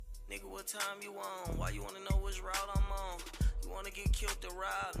Nigga, what time you on? Why you wanna know which route I'm on? You wanna get killed to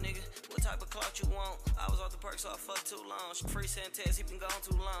rob, nigga? What type of clout you want? I was off the perks, so I fucked too long. Free Santés, he been gone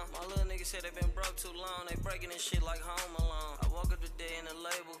too long. My little nigga said they been broke too long. They breaking this shit like Home Alone. I woke up today in a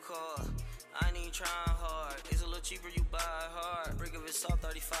label car. I ain't even trying hard. It's a little cheaper, you buy it hard. Brick of it soft,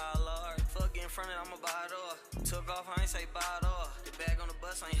 35 large. Fuck getting fronted, I'ma buy it all. Took off, I ain't say buy it all. The bag on the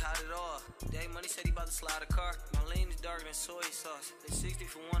bus, I ain't hot at all. Day money said he about to slide a car. My lean is darker than soy sauce. It's 60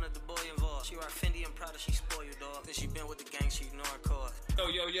 for one of the boy involved. She rock Fendi and Prada, she spoiled dog. Then she been with the gang, she ignoring cars.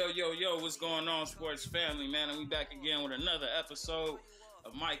 Yo, what's going on, sports family, man? And we back again with another episode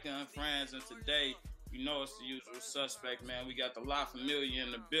of Micah and Friends. And today, you know it's the usual suspect, man. We got the La Familia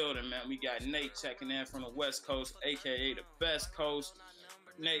in the building, man. We got Nate checking in from the West Coast, a.k.a. the best coast.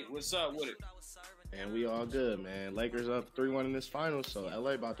 Nate, what's up with it? And we all good, man. Lakers up 3-1 in this final, so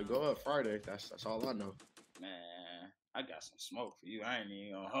LA about to go up Friday. That's all I know. Man, I got some smoke for you. I ain't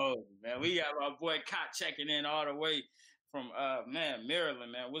even gonna hold you, man. We got our boy Cot checking in all the way from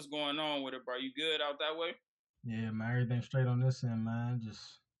Maryland, man. What's going on with it, bro? You good out that way? Yeah, man, everything straight on this end, man.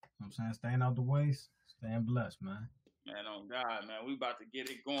 Just, you know what I'm saying, staying out the way, staying blessed, man. Man, on God, man. We about to get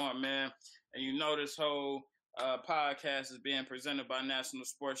it going, man. And you know this whole podcast is being presented by National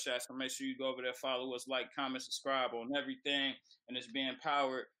Sports Chat, so make sure you go over there, follow us, like, comment, subscribe on everything. And it's being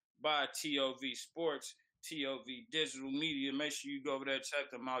powered by TOV Sports, TOV Digital Media. Make sure you go over there,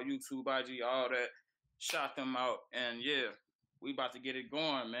 check them out, YouTube, IG, all that. Shout them out. And, yeah, we about to get it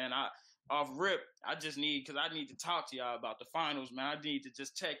going, man. Off rip, because I need to talk to y'all about the finals, man. I need to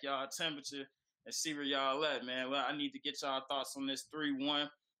just check y'all temperature and see where y'all at, man. Well, I need to get y'all thoughts on this 3-1.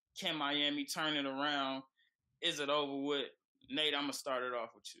 Can Miami turn it around? Is it over with? Nate, I'm going to start it off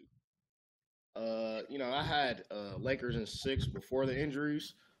with you. I had Lakers in 6 before the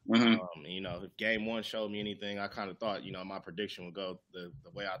injuries. Mm-hmm. If game 1 showed me anything, I kind of thought, my prediction would go the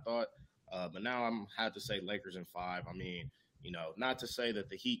way I thought. But now I'm had to say Lakers in 5. I mean, not to say that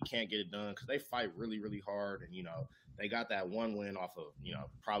the Heat can't get it done because they fight really, really hard. And, they got that one win off of,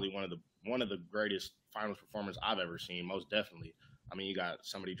 probably one of the greatest finals performers I've ever seen, most definitely. I mean, you got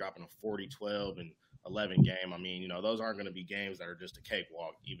somebody dropping a 40, 12, and 11 game. I mean, those aren't going to be games that are just a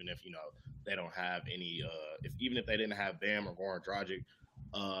cakewalk, even if, they don't have any even if they didn't have Bam or Goran Dragic.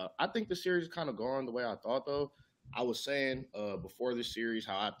 I think the series is kind of gone the way I thought, though. I was saying before this series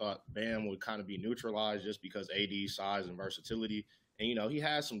how I thought Bam would kind of be neutralized just because AD's size and versatility. And, he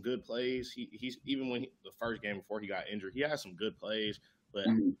has some good plays. He's even when the first game before he got injured, he has some good plays. But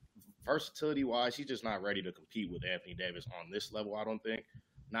versatility-wise, he's just not ready to compete with Anthony Davis on this level, I don't think.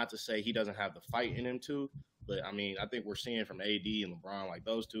 Not to say he doesn't have the fight in him, too. But, I mean, I think we're seeing from AD and LeBron, like,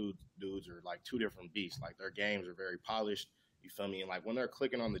 those two dudes are, like, two different beasts. Like, their games are very polished. You feel me? And, like, when they're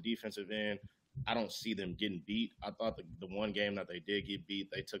clicking on the defensive end, I don't see them getting beat. I thought the one game that they did get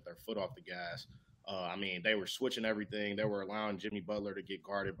beat, they took their foot off the gas. I mean, they were switching everything. They were allowing Jimmy Butler to get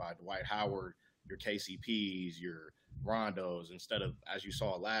guarded by Dwight Howard, your KCPs, your Rondos, instead of, as you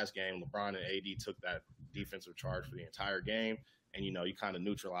saw last game, LeBron and AD took that defensive charge for the entire game. And, you kind of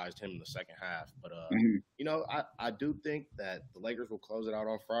neutralized him in the second half. But, I do think that the Lakers will close it out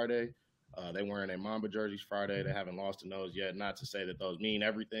on Friday. They wearing their Mamba jerseys Friday. They haven't lost in those yet. Not to say that those mean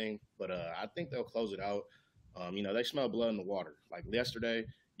everything, but I think they'll close it out. They smell blood in the water. Like yesterday,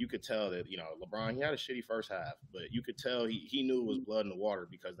 you could tell that, LeBron, he had a shitty first half, but you could tell he knew it was blood in the water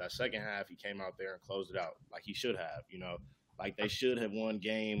because that second half he came out there and closed it out like he should have, Like they should have won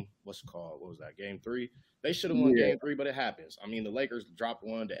game, what was that, game 3? They should have won game 3, but it happens. I mean, the Lakers dropped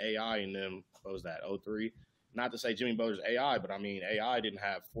one to AI in them, what was that, 0-3? Not to say Jimmy Butler's AI, but I mean, AI didn't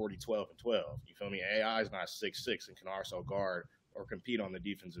have 40, 12, and 12. You feel me? AI is not 6'6" and can also guard or compete on the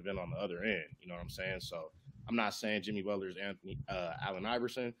defensive end on the other end. You know what I'm saying? So I'm not saying Jimmy Butler's Allen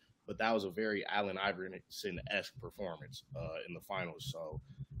Iverson, but that was a very Allen Iverson-esque performance in the finals. So,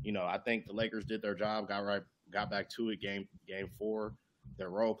 I think the Lakers did their job, got back to it game 4. Their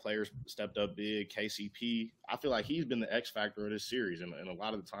role players stepped up big. KCP, I feel like he's been the X factor of this series and a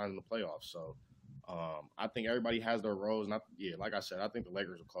lot of the times in the playoffs. So I think everybody has their roles. Like I said, I think the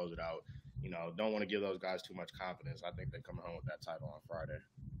Lakers will close it out. Don't want to give those guys too much confidence. I think they're coming home with that title on Friday.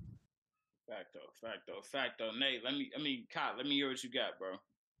 Facto. Nate, let me hear what you got, bro.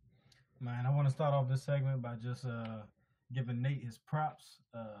 Man, I want to start off this segment by just giving Nate his props.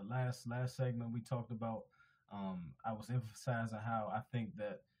 Last segment we talked about, I was emphasizing how I think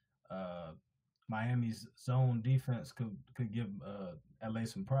that Miami's zone defense could give LA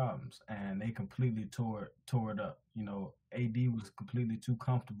some problems, and they completely tore it up. AD was completely too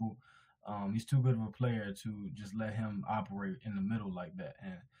comfortable. He's too good of a player to just let him operate in the middle like that.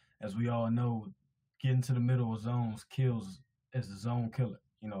 And as we all know, getting to the middle of zones is a zone killer.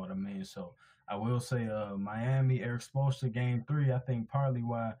 You know what I mean? So I will say, Miami, Eric Spoelstra, game 3. I think partly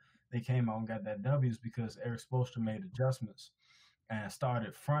why they came out and got that W is because Eric Spoelstra made adjustments and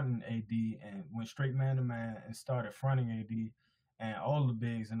started fronting AD and went straight man to man and started fronting AD and all the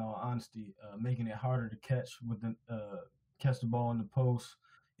bigs. In all honesty, making it harder to catch with the catch the ball in the post.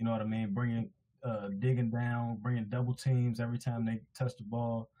 You know what I mean? Bringing digging down, bringing double teams every time they touch the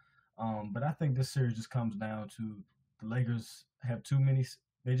ball. But I think this series just comes down to the Lakers have too many.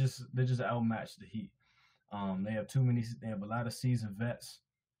 They just outmatch the Heat. They have too many. They have a lot of seasoned vets.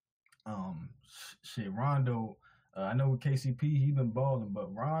 Shit, Rondo. I know with KCP he been balling,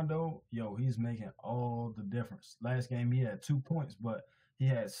 but Rondo, yo, he's making all the difference. Last game he had 2 points, but he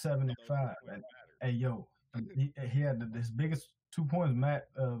had 7 and 5. And hey, yo, he had his biggest 2 points in the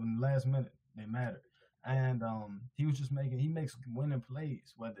last minute. They mattered, and he was just he makes winning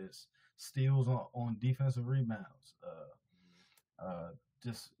plays, whether it's steals on defensive rebounds,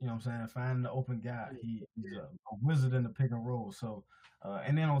 just you know what I'm saying, finding the open guy. He's a wizard in the pick and roll. So,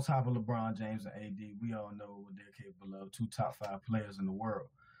 and then on top of LeBron James and AD, we all know what they're capable of. 2 top 5 players in the world.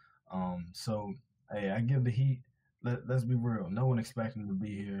 So hey, I give the Heat. Let's be real. No one expecting to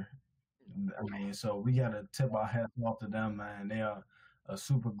be here. I mean, so we got to tip our hats off to them, man. They are a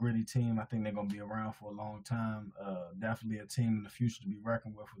super gritty team. I think they're gonna be around for a long time. Definitely a team in the future to be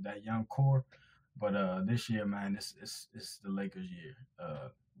reckoned with that young core. But this year, man, it's the Lakers' year.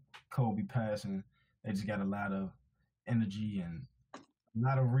 Kobe passing, they just got a lot of energy and a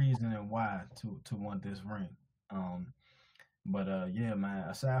lot of reason and why to want this ring. But yeah, man.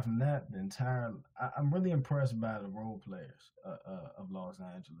 Aside from that, I'm really impressed by the role players of Los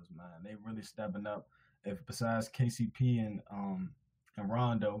Angeles, man. They really stepping up. If besides KCP and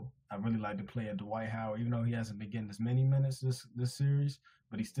Rondo, I really like to play at Dwight Howard, even though he hasn't been getting as many minutes this series,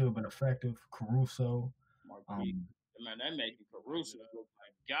 but he's still been effective. Caruso, man, that making Caruso look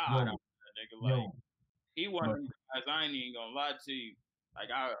like God. Yo, Nigga, like yo, he one of but them guys. I ain't even gonna lie to you. Like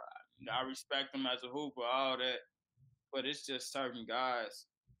I respect him as a hooper, all that, but it's just certain guys.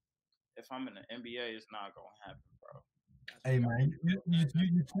 If I'm in the NBA, it's not gonna happen, bro. hey, man, you say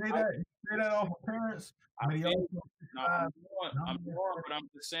that off appearance, but he also I'm more, but I'm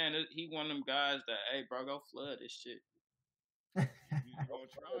just saying that he one of them guys that, hey, bro, go flood this shit. You gonna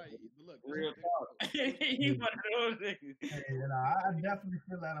try? Look, Real talk. He one of those niggas. Hey, I definitely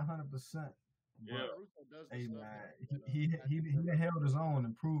feel that 100%. Yeah. Hey, man, he held his own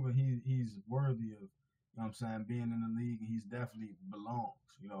and proven he's worthy of, you know what I'm saying, being in the league, and he's definitely belongs.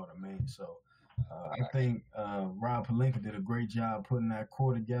 You know what I mean? So I think Rob Pelinka did a great job putting that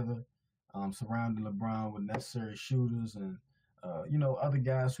core together, surrounding LeBron with necessary shooters and other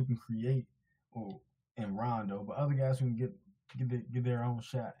guys who can create, and Rondo, but other guys who can get their own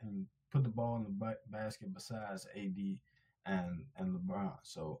shot and put the ball in the basket besides AD and LeBron.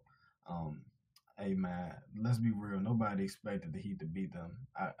 So, hey man, let's be real. Nobody expected the Heat to beat them.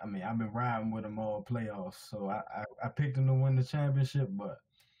 I mean, I've been riding with them all playoffs, so I picked them to win the championship, but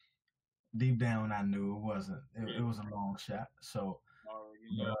deep down I knew it wasn't. It was a long shot. So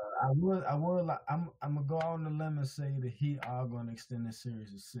I'm gonna go out on the limb and say the Heat are going to extend this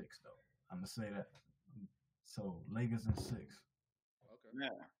series to 6, though. I'm gonna say that. So Lakers in 6. Okay. Yeah.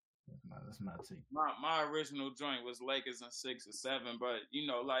 That's my take. My original joint was Lakers in 6 or 7, but we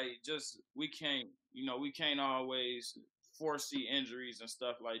can't always foresee injuries and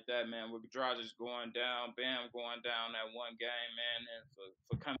stuff like that, man. With Dragic going down, Bam going down that one game, man, and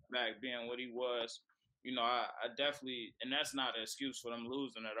for coming back being what he was, I definitely, and that's not an excuse for them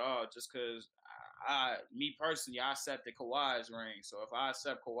losing at all. Just because me personally, I accepted Kawhi's ring, so if I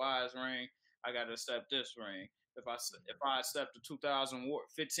accept Kawhi's ring, I got to accept this ring. If I accept the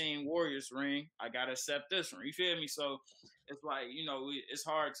 2015 Warriors ring, I gotta accept this ring. You feel me? So it's like it's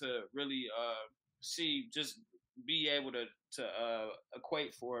hard to really just be able to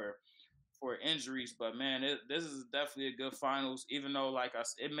equate for injuries. But man, this is definitely a good finals. Even though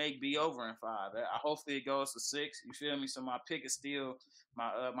it may be over in 5. Hopefully it goes to 6. You feel me? So my pick is still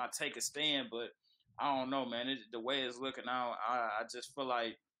my take is stand, but I don't know, man. The way it's looking now, I just feel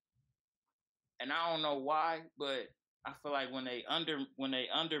like. And I don't know why, but I feel like when they underman, when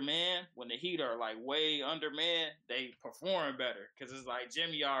the Heat are like way underman, they perform better. Cause it's like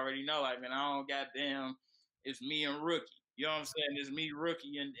Jimmy already know, like, man, I don't goddamn, it's me and Rookie. You know what I'm saying? It's me,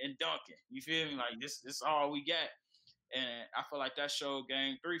 Rookie, and Duncan. You feel me? Like this all we got. And I feel like that showed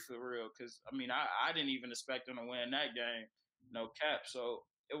game 3 for real. Cause I mean, I didn't even expect them to win that game, no cap. So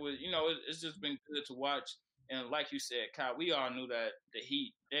it was, it's just been good to watch. And like you said, Kyle, we all knew that the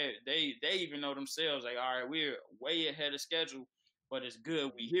Heat, they even know themselves, like, all right, we're way ahead of schedule, but it's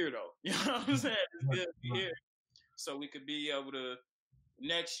good we here, though. You know what I'm saying? It's good we here. So we could be able to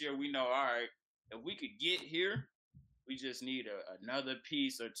next year we know, all right, if we could get here, we just need another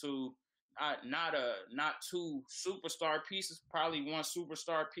piece or two. Not two superstar pieces, probably one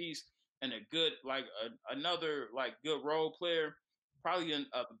superstar piece and a good another like good role player, probably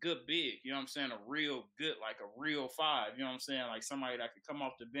a good big, you know what I'm saying, a real good, like a real five, you know what I'm saying, like somebody that could come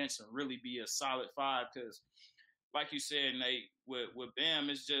off the bench and really be a solid five. Because like you said, Nate, with Bam,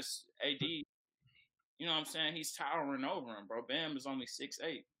 it's just AD, you know what I'm saying, he's towering over him, bro. Bam is only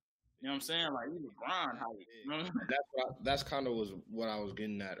 6'8". You know what I'm saying? Like he's LeBron height. You know? That's kind of was what I was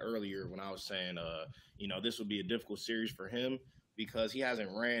getting at earlier when I was saying, this would be a difficult series for him because he hasn't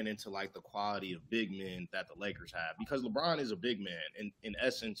ran into like the quality of big men that the Lakers have. Because LeBron is a big man in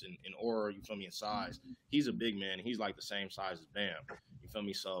essence, in aura, you feel me, in size. He's a big man. He's like the same size as Bam. You feel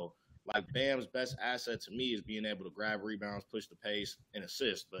me? So like Bam's best asset to me is being able to grab rebounds, push the pace, and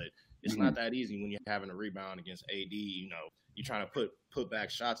assist. But it's not that easy when you're having a rebound against AD. You're trying to put back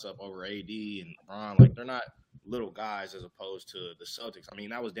shots up over AD and LeBron. Like they're not little guys as opposed to the Celtics. I mean,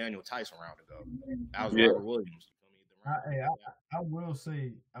 that was Daniel Tice a round ago. That was Robert Williams. I will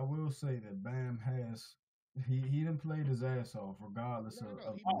say that Bam has he didn't play his ass off regardless of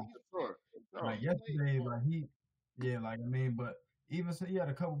like yesterday, like I mean, but even so, he had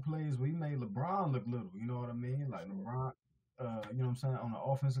a couple plays where he made LeBron look little. You know what I mean? Like LeBron, you know what I'm saying, on the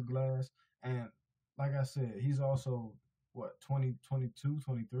offensive glass. And like I said, he's also what 20, 22,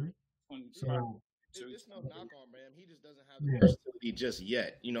 23. So it's no knock on Bam. He just doesn't have the versatility just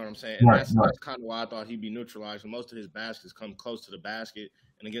yet. You know what I'm saying? And that's kind of why I thought he'd be neutralized. Most of his baskets come close to the basket.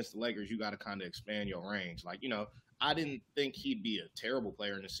 And against the Lakers, you got to kind of expand your range. Like, I didn't think he'd be a terrible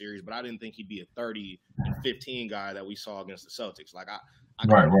player in the series, but I didn't think he'd be a 30 and 15 guy that we saw against the Celtics. Like, I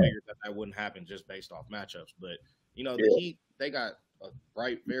kind of figured that wouldn't happen just based off matchups. But, the Heat, they got a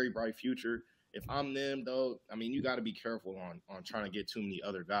very bright future. If I'm them, though, I mean, you got to be careful on trying to get too many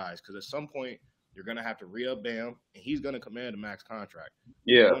other guys because at some point – you're going to have to re-up Bam, and he's going to command a max contract.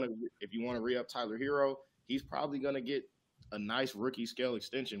 Yeah. If you want to re-up Tyler Hero, he's probably going to get a nice rookie scale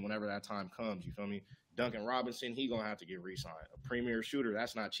extension whenever that time comes. You feel me? Duncan Robinson, he's going to have to get re-signed. A premier shooter,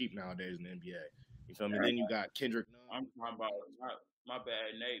 that's not cheap nowadays in the NBA. You feel me? Then you got Kendrick. I'm talking about my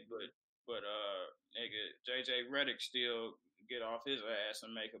bad, Nate, but nigga, JJ Redick still get off his ass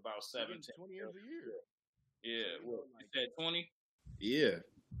and make about 17 $20 a year. Yeah, what, you said 20? Yeah.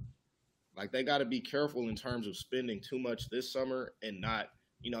 Like, they got to be careful in terms of spending too much this summer and not,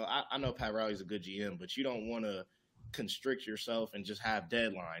 I know Pat Riley's a good GM, but you don't want to constrict yourself and just have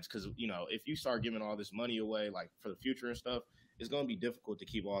deadlines because, if you start giving all this money away, like, for the future and stuff, it's going to be difficult to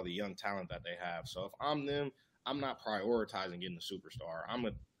keep all the young talent that they have. So if I'm them, I'm not prioritizing getting a superstar. I'm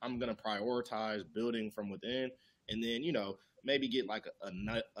going to prioritize building from within and then, maybe get, like,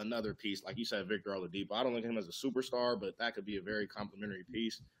 another piece. Like you said, Victor Oladipo. I don't look at him as a superstar, but that could be a very complimentary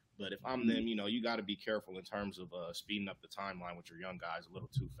piece. But if I'm them, you got to be careful in terms of speeding up the timeline with your young guys a little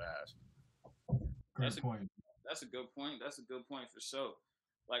too fast. That's a good point. That's a good point for sure.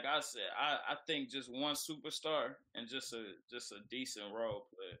 Like I said, I think just one superstar and just a decent role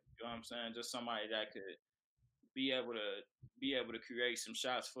player. You know what I'm saying? Just somebody that could be able to create some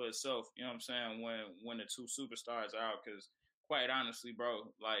shots for itself. You know what I'm saying? When the two superstars are out, because quite honestly,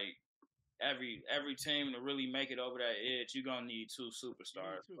 bro, like. Every team to really make it over that edge, you're gonna need two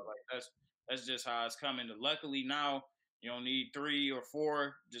superstars. But like that's just how it's coming. Luckily now you don't need 3 or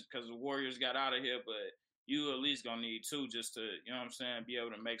 4 just because the Warriors got out of here, but you at least gonna need 2 just to, you know what I'm saying, be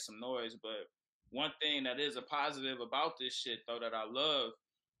able to make some noise. But one thing that is a positive about this shit though that I love,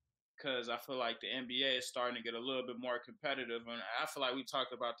 because I feel like the NBA is starting to get a little bit more competitive, and I feel like we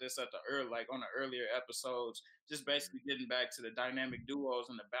talked about this on the earlier episodes, just basically getting back to the dynamic duos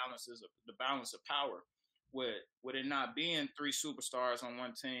and the balance of power. With it not being 3 superstars on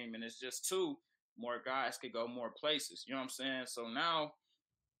one team and it's just 2, more guys could go more places. You know what I'm saying? So now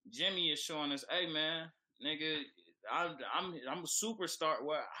Jimmy is showing us, hey man, nigga, I'm a superstar.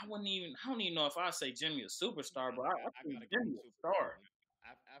 Well, I don't even know if I say Jimmy a superstar, but I think Jimmy a star.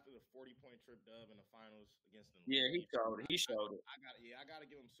 After the 40-point trip dub in the finals against them. Yeah, he showed it. I gotta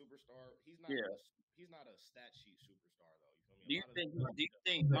give him superstar. He's not a stat sheet superstar though. You feel me? Do you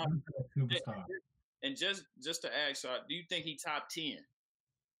think superstar? And just to ask, do you think he top 10?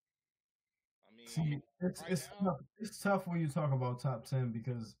 I mean, see, it's tough when you talk about top 10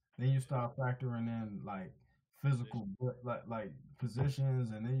 because then you start factoring in like physical, like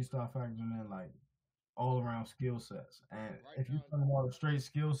positions, and then you start factoring in like all around skill sets. And if you're talking about a straight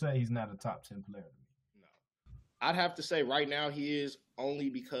skill set, he's not a top 10 player to me. No. I'd have to say right now he is, only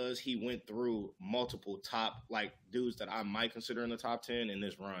because he went through multiple top like dudes that I might consider in the top 10 in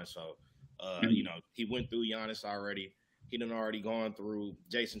this run. So he went through Giannis already. He done already gone through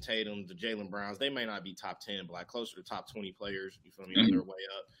Jason Tatum, the Jalen Browns. They may not be top 10, but like closer to top 20 players, you feel me, on their way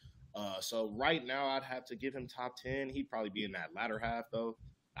up. So right now I'd have to give him top 10. He'd probably be in that latter half though.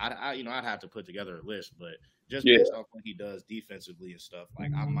 I'd have to put together a list, but just based off what he does defensively and stuff,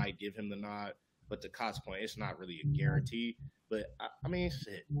 like I might give him the nod. But to Cott's point, it's not really a guarantee. But I mean,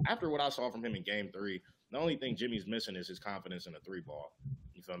 shit. After what I saw from him in Game 3, the only thing Jimmy's missing is his confidence in a three ball.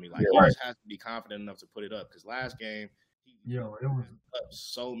 You feel me? Like he just has to be confident enough to put it up. Because last game, it was up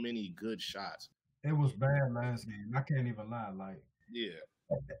so many good shots. It was bad last game. I can't even lie. Like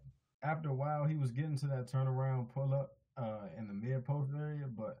after a while, he was getting to that turnaround pull up in the mid post area,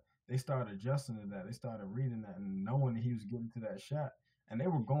 but they started adjusting to that. They started reading that and knowing that he was getting to that shot. And they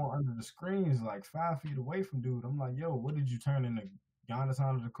were going under the screens like 5 feet away from dude. I'm like, yo, what did you turn into Giannis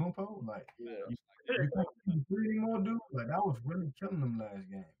Antetokounmpo? Like, you can't three anymore, dude. Like, that was really killing them last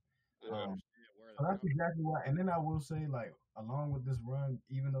game. So that's exactly why. And then I will say, like, along with this run,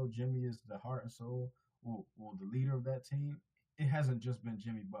 even though Jimmy is the heart and soul, well, the leader of that team, it hasn't just been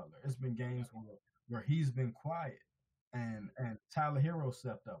Jimmy Butler. It's been games where he's been quiet, and Tyler Hero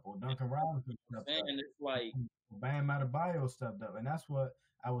stepped up, or Duncan Robinson stepped up. And it's like Bam Adebayo stepped up, and that's what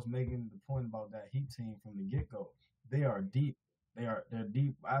I was making the point about that Heat team from the get-go. They are deep. They're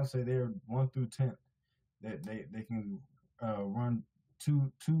deep. I would say they're 1 through 10. They can run two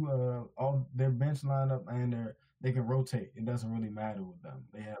all their bench lineup, and they can rotate. It doesn't really matter with them.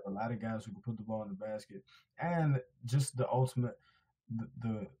 They have a lot of guys who can put the ball in the basket, and just the ultimate.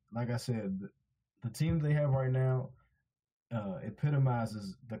 The like I said, the team they have right now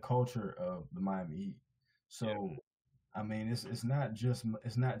epitomizes the culture of the Miami Heat. So, I mean, it's not just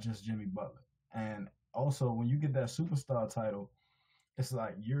Jimmy Butler, and also when you get that superstar title, it's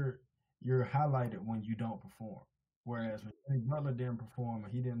like you're highlighted when you don't perform. Whereas when Jimmy Butler didn't perform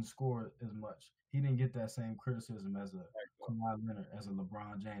and he didn't score as much, he didn't get that same criticism as a Kawhi Leonard, as a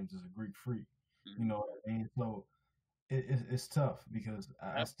LeBron James, as a Greek freak. You know what I mean? So it's tough because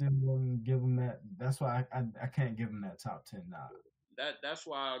I still wouldn't give him that. That's why I can't give him that top 10 now. That's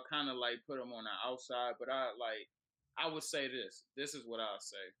why I kind of like put him on the outside. But I would say this. This is what I'll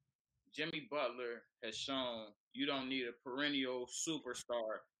say. Jimmy Butler has shown you don't need a perennial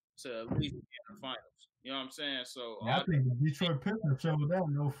superstar to at least be in the finals. You know what I'm saying? So I think the Detroit Pistons showed that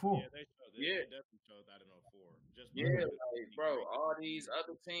in 04. They definitely showed that in 04. Bro, all these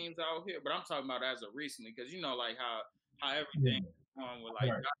other teams out here, but I'm talking about as of recently, because you know, like how everything on with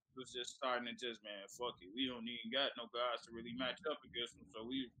like was just starting to just fuck it. We don't even got no guys to really match up against them, so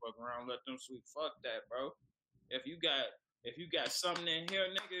we fuck around, let them sweep. Fuck that, bro. If you got something in here,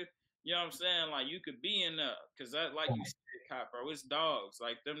 nigga, you know what I'm saying? Like you could be in there, cause that, like you said, Cop, bro, it's dogs.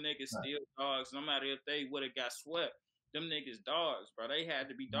 Like them niggas still dogs, no matter if they would have got swept. Them niggas dogs, bro. They had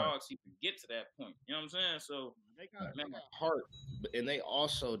to be dogs to even get to that point. You know what I'm saying? So they got heart, and they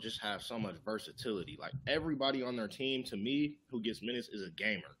also just have so much versatility. Like everybody on their team, to me, who gets minutes is a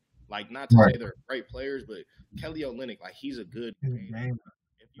gamer. Like not to say they're great players, but Kelly Olynyk, like he's a good gamer.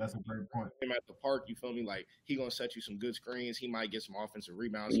 That's a great point. Him at the park, you feel me? Like he gonna set you some good screens. He might get some offensive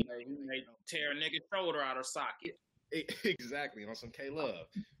rebounds. He may tear a nigga's shoulder out of socket. Exactly, on some K-Love.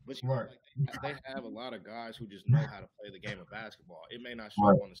 But you know, like, they have a lot of guys who just know how to play the game of basketball. It may not show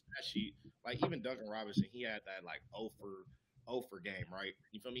up on the stat sheet. Like even Duncan Robinson, he had that like 0 for game, right?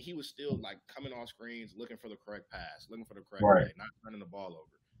 You feel me? He was still like coming off screens, looking for the correct pass, looking for the correct play, not turning the ball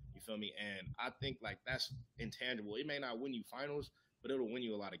over. You feel me? And I think like that's intangible. It may not win you finals, but it'll win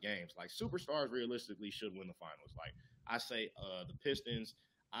you a lot of games. Like superstars realistically should win the finals. Like I say the Pistons,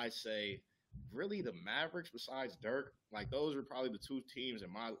 I say really the Mavericks besides Dirk, like those are probably the two teams in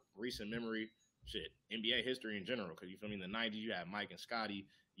my recent memory, NBA history in general. Because you feel me, in the 90s, you had Mike and Scotty,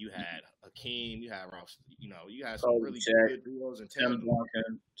 you had Hakeem, you had Ross, you had some really good duos and Tim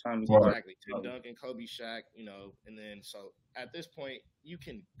Duncan, Kobe, Shaq, and then so at this point, you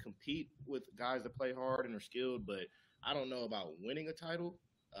can compete with guys that play hard and are skilled, but I don't know about winning a title.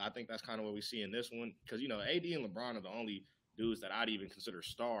 I think that's kind of what we see in this one because, AD and LeBron are the only dudes that I'd even consider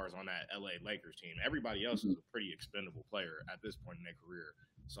stars on that LA Lakers team. Everybody else is a pretty expendable player at this point in their career.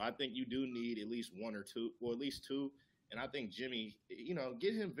 So I think you do need at least one or two, or at least two. And I think Jimmy,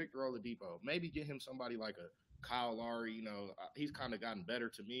 get him Victor Oladipo. Maybe get him somebody like a Kyle Lowry. He's kind of gotten better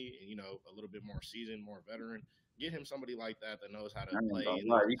to me and, a little bit more seasoned, more veteran. Get him somebody like that knows how to play.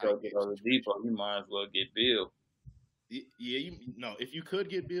 You go get Oladipo, you might as well get Bill. Yeah, if you could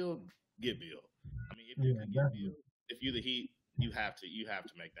get Bill, get Bill. I mean, if you could get Bill, if you're the Heat, you have to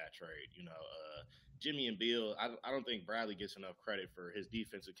make that trade. Jimmy and Bill, I don't think Bradley gets enough credit for his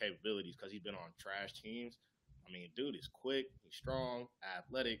defensive capabilities because he's been on trash teams. I mean, dude is quick, he's strong,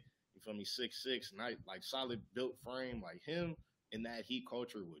 athletic. You feel me? 6'6", nice, like solid built frame, like him in that Heat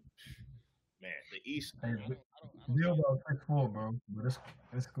culture would, man. The East, Hey, I don't Bill see it. about 6'4", bro, but it's cool.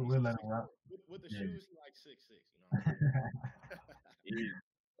 He's We'll let him rock. 6'4". With the Yeah. shoes, he like 6'6". You know what I mean? Yeah.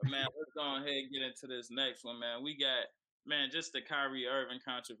 But man, let's go ahead and get into this next one, man. We got, man, just the Kyrie Irving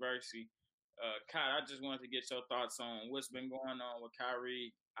controversy. Kai, I just wanted to get your thoughts on what's been going on with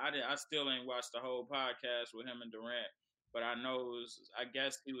Kyrie. I still ain't watched the whole podcast with him and Durant, but I know I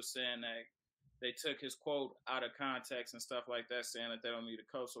guess he was saying that they took his quote out of context and stuff like that, saying that they don't need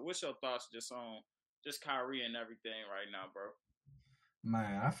a coach. So what's your thoughts just on just Kyrie and everything right now, bro?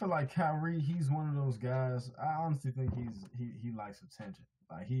 Man, I feel like Kyrie, he's one of those guys. I honestly think he likes attention.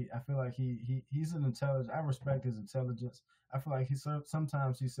 Like I feel like he's an intelligent. I respect his intelligence. I feel like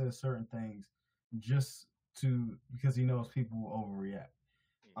sometimes he says certain things just because he knows people will overreact.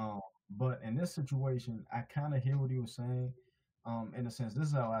 Um, but in this situation, I kind of hear what he was saying. In a sense, this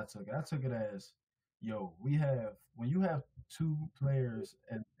is how I took it. I took it as, yo, when you have two players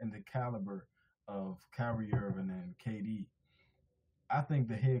in the caliber of Kyrie Irving and KD, I think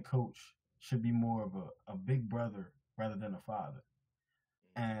the head coach should be more of a big brother rather than a father.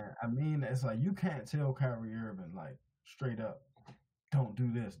 And I mean, it's like you can't tell Kyrie Irving like straight up, don't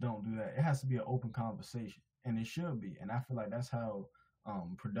do this, don't do that. It has to be an open conversation, and it should be. And I feel like that's how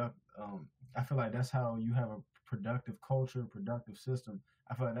product. I feel like that's how you have a productive culture, productive system.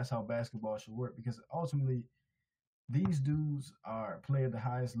 I feel like that's how basketball should work because ultimately these dudes play at the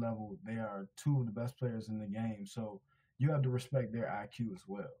highest level. They are two of the best players in the game. So you have to respect their IQ as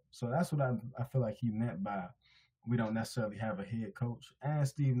well. So that's what I feel like he meant by we don't necessarily have a head coach. And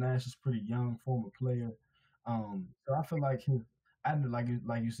Steve Nash is pretty young, former player. So I feel like I like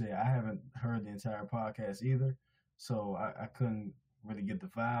you said, I haven't heard the entire podcast either, so I couldn't really get the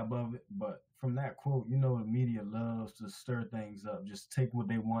vibe of it. But from that quote, the media loves to stir things up, just take what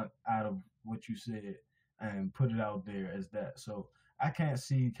they want out of what you said and put it out there as that. So I can't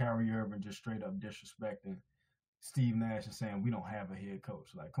see Kyrie Irving just straight up disrespecting Steve Nash and saying we don't have a head coach.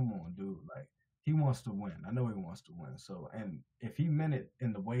 Like, come on, dude. Like, he wants to win. I know he wants to win. So, and if he meant it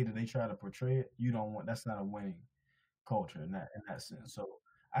in the way that they try to portray it, you don't want. That's not a winning culture in that sense. So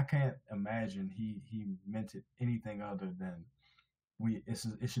I can't imagine he meant it anything other than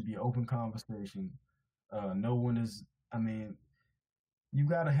it should be an open conversation. No one is. I mean, you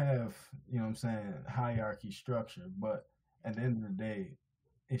got to have, what I'm saying, hierarchy structure, but at the end of the day,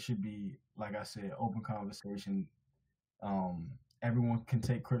 it should be, like I said, open conversation. Everyone can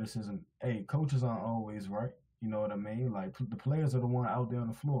take criticism. Hey, coaches aren't always right. You know what I mean? Like the players are the one out there on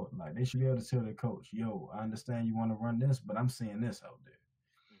the floor. Like they should be able to tell their coach, "Yo, I understand you want to run this, but I'm seeing this out there."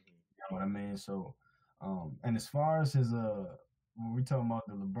 You know what I mean? So, and as far as his when we talking about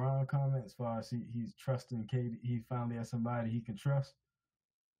the LeBron comment, as far as he's trusting KD, he finally has somebody he can trust.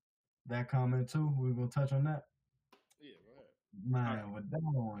 That comment too. We're gonna touch on that. Yeah, go ahead. Man, with that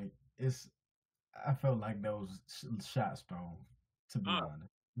one, I felt like those shots thrown. To be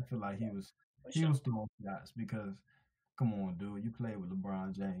honest, I feel like he was throwing shots because, come on, dude, you play with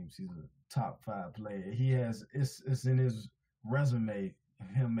LeBron James. He's a top 5 player. He has it's in his resume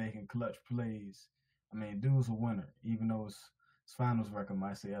him making clutch plays. I mean, dude's a winner, even though his finals record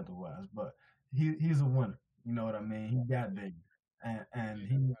might say otherwise. But he's a winner. You know what I mean? He got there, and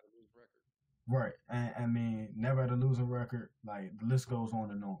he right. And I mean, never had a losing record. Like the list goes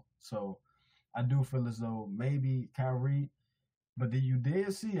on and on. So I do feel as though maybe Kyrie, but you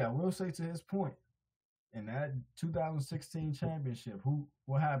did see, I will say to his point, in that 2016 championship,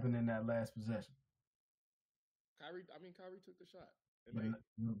 what happened in that last possession? Kyrie took the shot.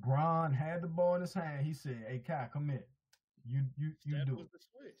 LeBron had the ball in his hand. He said, "Hey, Kai, come here. You Steph do was it." the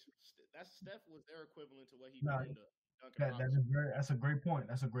switch. Steph was their equivalent to what he did in the Duncan that's a great point.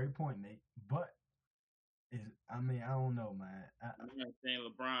 That's a great point, Nate. But I don't know, man. I'm saying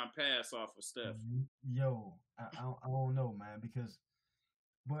LeBron pass off of Steph. Yo, I don't know, man,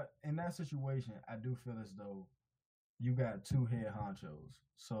 but in that situation, I do feel as though you got two head honchos.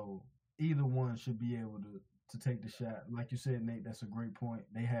 So either one should be able to take the shot. Like you said, Nate, that's a great point.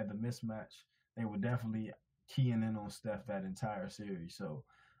 They had the mismatch. They were definitely keying in on Steph that entire series. So,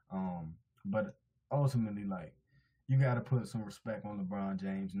 but ultimately, like, you got to put some respect on LeBron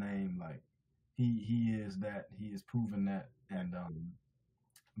James' name. Like, he is that. He is proven that. And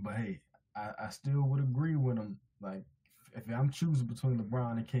but hey, I still would agree with him. Like, if I'm choosing between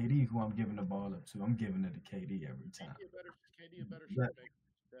LeBron and KD, who I'm giving the ball up to, I'm giving it to KD every time. KD a better shot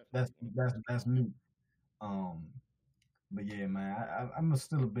maker. That's me. But yeah, man, I'm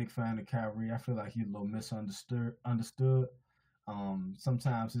still a big fan of Kyrie. I feel like he's a little misunderstood.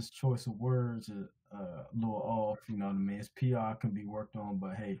 Sometimes his choice of words are a little off. You know what I mean? His PR can be worked on,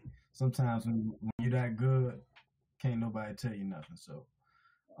 but hey, sometimes when you're that good, can't nobody tell you nothing. So,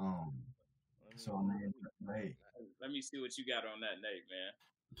 um, so I mean, hey, Let me see what you got on that, Nate, man.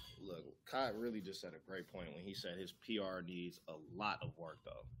 Look, Kai really just said a great point when he said his PR needs a lot of work,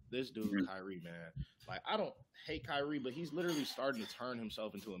 though. This dude, Kyrie, man, like, I don't hate Kyrie, but he's literally starting to turn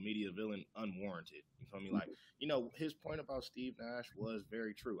himself into a media villain unwarranted. You feel me? Like, his point about Steve Nash was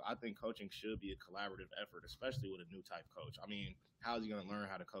very true. I think coaching should be a collaborative effort, especially with a new type coach. I mean, how is he going to learn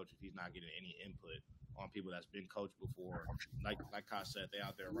how to coach if he's not getting any input on people that's been coached before? Like Kai said, they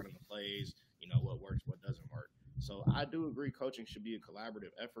out there running the plays, what works, what doesn't work. So I do agree coaching should be a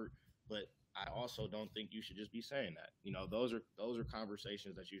collaborative effort, but I also don't think you should just be saying that. Those are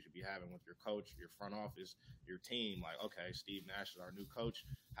conversations that you should be having with your coach, your front office, your team. Like, okay, Steve Nash is our new coach.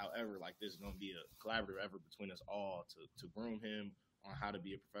 However, like, this is going to be a collaborative effort between us all to groom him on how to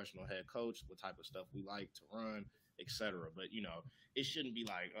be a professional head coach, what type of stuff we like to run, etc. But it shouldn't be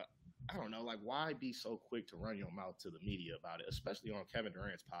like I don't know, like, why be so quick to run your mouth to the media about it, especially on Kevin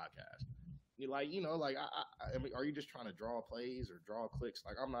Durant's podcast? I mean, are you just trying to draw plays or draw clicks?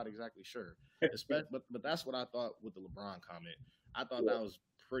 Like, I'm not exactly sure. But that's what I thought with the LeBron comment. I thought that was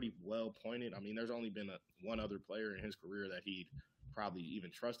pretty well pointed. I mean, there's only been one other player in his career that he'd probably even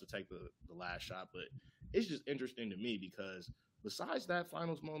trust to take the last shot. But it's just interesting to me because besides that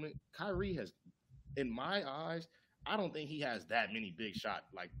finals moment, Kyrie has, in my eyes, I don't think he has that many big shot,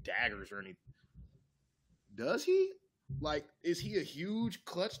 like daggers or anything. Does he? Like, is he a huge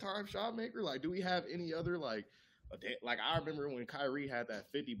clutch time shot maker? Like, do we have any other like I remember when Kyrie had that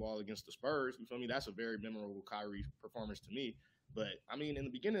 50 ball against the Spurs. You feel me? That's a very memorable Kyrie performance to me. But I mean, in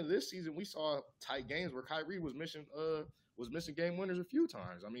the beginning of this season, we saw tight games where Kyrie was missing game winners a few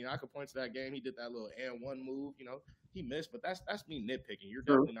times. I mean, I could point to that game. He did that little and one move. He missed, but that's me nitpicking. You're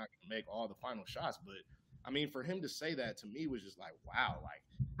definitely not going to make all the final shots. But I mean, for him to say that to me was just like, wow, like,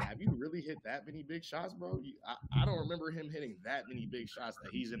 have you really hit that many big shots, bro? I don't remember him hitting that many big shots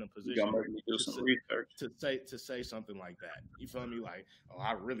that he's in a position to say something like that. You feel me? Like, oh,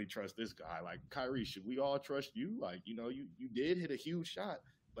 I really trust this guy. Like, Kyrie, should we all trust you? Like, you did hit a huge shot,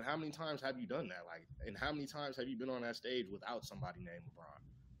 but how many times have you done that? Like, and how many times have you been on that stage without somebody named LeBron?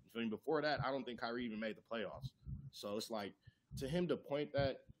 You feel me? Before that, I don't think Kyrie even made the playoffs. So it's like, to him to point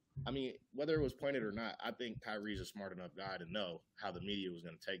that, I mean, whether it was pointed or not, I think Kyrie's a smart enough guy to know how the media was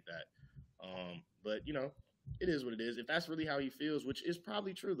going to take that. But it is what it is. If that's really how he feels, which is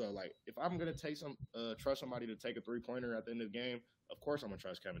probably true though. Like, if I'm going to trust somebody to take a 3-pointer at the end of the game, of course I'm going to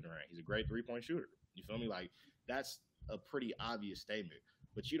trust Kevin Durant. He's a great 3-point shooter. You feel me? Like, that's a pretty obvious statement.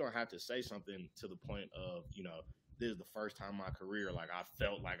 But you don't have to say something to the point of, this is the first time in my career like I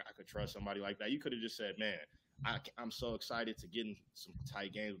felt like I could trust somebody like that. You could have just said, man, I'm so excited to get in some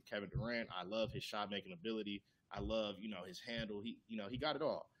tight games with Kevin Durant. I love his shot making ability. I love, his handle. He got it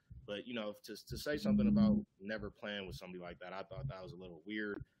all. But, to say something about never playing with somebody like that, I thought that was a little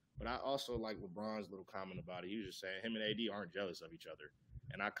weird. But I also like LeBron's little comment about it. He was just saying him and AD aren't jealous of each other.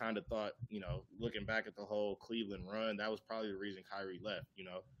 And I kind of thought, looking back at the whole Cleveland run, that was probably the reason Kyrie left,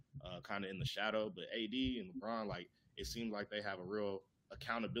 kind of in the shadow. But AD and LeBron, like, it seemed like they have a real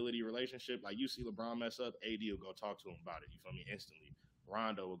accountability relationship. Like, you see LeBron mess up, AD will go talk to him about it. You feel me? Instantly.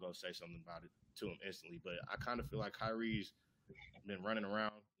 Rondo will go say something about it to him instantly. But I kind of feel like Kyrie's been running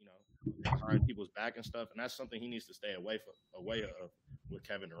around, behind people's back and stuff, and that's something he needs to stay away of with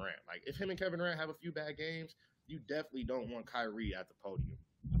Kevin Durant. Like, if him and Kevin Durant have a few bad games, you definitely don't want Kyrie at the podium.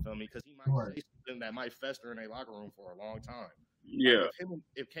 You feel me? Because he might say something that might fester in a locker room for a long time. Yeah. Like,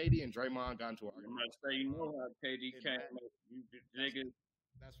 if KD and Draymond got into an argument, how KD came.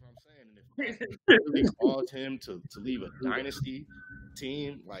 That's what I'm saying. And if they called him to leave a dynasty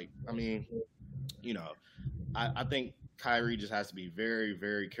team, like, I mean, I think Kyrie just has to be very,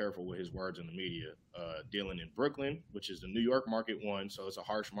 very careful with his words in the media. Dealing in Brooklyn, which is the New York market, 1, so it's a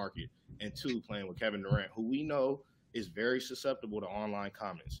harsh market, and 2, playing with Kevin Durant, who we know is very susceptible to online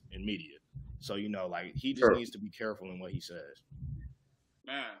comments and media. So, like, he just needs to be careful in what he says.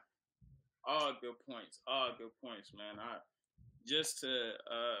 Man, all good points, man. Just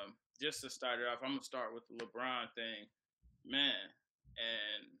to start it off, I'm gonna start with the LeBron thing, man,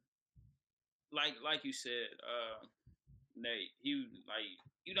 and like you said, Nate, you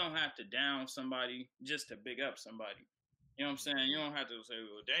don't have to down somebody just to big up somebody. You know what I'm saying? You don't have to say,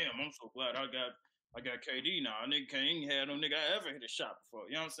 well, damn, I'm so glad I got KD now. Nigga ain't had no nigga I ever hit a shot before.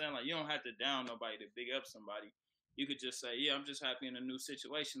 You know what I'm saying? Like, you don't have to down nobody to big up somebody. You could just say, yeah, I'm just happy in a new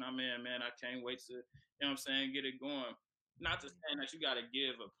situation I'm in, man. I can't wait to, you know what I'm saying, get it going. Not to say that you got to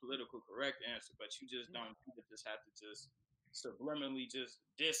give a political correct answer, but you just don't. You just have to just subliminally just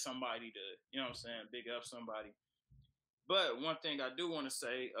diss somebody to, you know what I'm saying, big up somebody. But one thing I do want to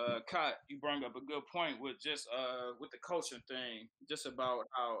say, Kot, you brought up a good point with just with the coaching thing, just about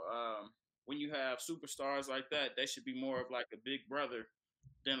how when you have superstars like that, they should be more of like a big brother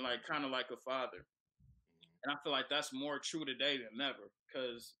than like kind of like a father. And I feel like that's more true today than ever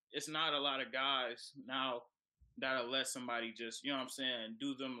because it's not a lot of guys now that'll let somebody just, you know what I'm saying,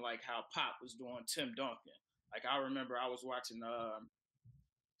 do them like how Pop was doing Tim Duncan. Like I remember I was watching the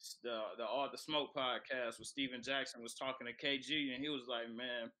All the Smoke podcast with Steven Jackson was talking to KG and he was like,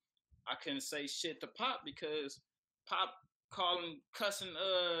 man, I couldn't say shit to Pop because Pop calling cussing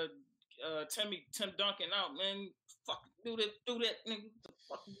Tim Duncan out, man. Fuck do that, nigga.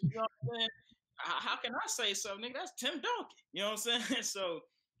 You know what I'm saying? How can I say something, nigga? That's Tim Duncan. You know what I'm saying? So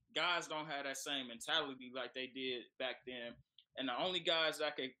guys don't have that same mentality like they did back then. And the only guys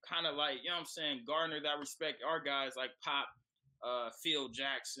that could kind of like, you know what I'm saying, garner that respect are guys like Pop, Phil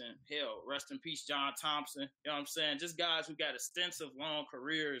Jackson, hell, rest in peace, John Thompson. You know what I'm saying? Just guys who got extensive, long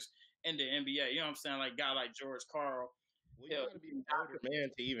careers in the NBA. You know what I'm saying? Like a guy like George Karl. Well, you got to be an older man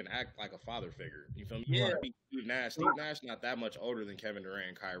to even act like a father figure. You feel me? Yeah. You got to be Steve Nash. Steve Nash not that much older than Kevin Durant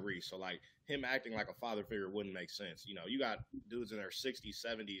and Kyrie. So, like, him acting like a father figure wouldn't make sense. You know, you got dudes in their 60s,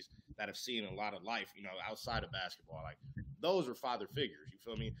 70s that have seen a lot of life, you know, outside of basketball. Like, those are father figures. You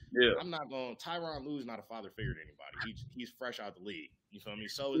feel me? Yeah. I'm not going – Tyronn Lue's not a father figure to anybody. He's fresh out the league. You feel me?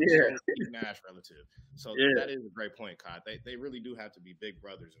 So is Steve Nash relative. So that is a great point, Kai. They really do have to be big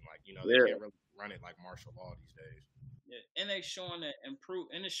brothers and, like, you know, they can't really run it like martial law these days. Yeah, and they showing that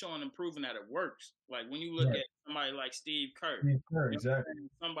improving that it works. Like when you look at somebody like Steve Kerr, exactly.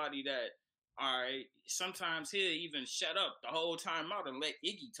 Somebody that, all right, sometimes he'll even shut up the whole time out and let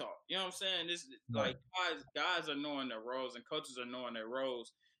Iggy talk. You know what I'm saying? This like guys are knowing their roles and coaches are knowing their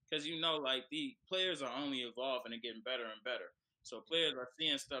roles because you know like the players are only evolving and getting better and better. So players are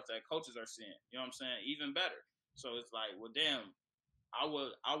seeing stuff that coaches are seeing. You know what I'm saying? Even better. So it's like, well, damn, I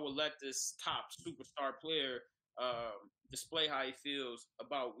will let this top superstar player display how he feels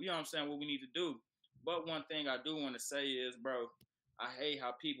about, you know what I'm saying, what we need to do. But one thing I do want to say is, bro, I hate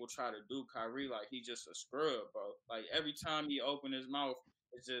how people try to do Kyrie like he just a scrub, bro. Like every time he open his mouth,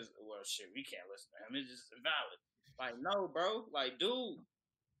 it's just, well, shit, we can't listen to him. It's just invalid. Like, no, bro. Like, dude,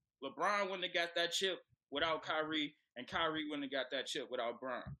 LeBron wouldn't have got that chip without Kyrie, and Kyrie wouldn't have got that chip without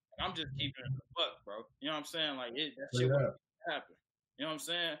Bron. I'm just keeping it the fuck, bro. You know what I'm saying? Like, that shit wouldn't happen. You know what I'm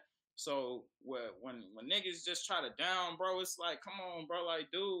saying? So when niggas just try to down, bro, it's like, come on, bro,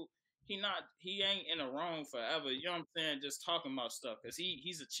 like, dude, he ain't in the wrong forever. You know what I'm saying? Just talking about stuff because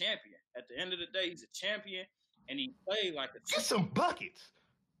he's a champion. At the end of the day, he's a champion, and he played like a get some buckets.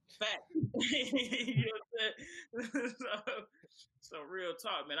 Fact. You know what I'm saying? So real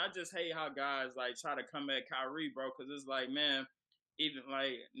talk, man. I just hate how guys like try to come at Kyrie, bro, because it's like, man, even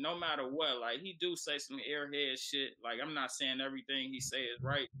like no matter what, like he do say some airhead shit. Like I'm not saying everything he say is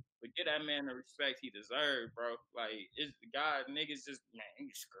right, but get that man the respect he deserves, bro. Like it's the guy, niggas just man, you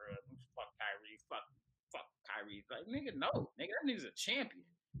screw up, fuck Kyrie, fuck Kyrie. Like nigga, no, nigga, that nigga's a champion.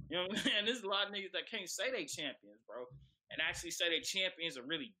 You know what I'm saying? There's a lot of niggas that can't say they champions, bro, and actually say they champions and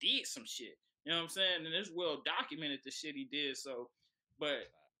really did some shit. You know what I'm saying? And it's well documented the shit he did. So, but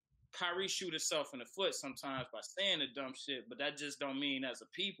Kyrie shoot himself in the foot sometimes by saying the dumb shit, but that just don't mean as a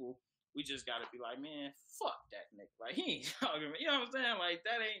people we just gotta be like, man, fuck that nigga. Like he ain't talking, you know what I'm saying? Like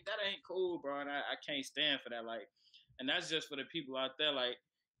that ain't cool, bro. And I can't stand for that. Like, and that's just for the people out there. Like,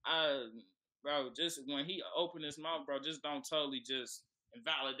 bro, just when he opened his mouth, bro, just don't totally just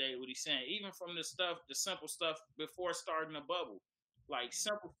invalidate what he's saying. Even from the simple stuff before starting the bubble, like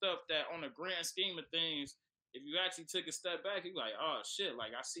simple stuff that on the grand scheme of things. If you actually took a step back, you're like, oh, shit,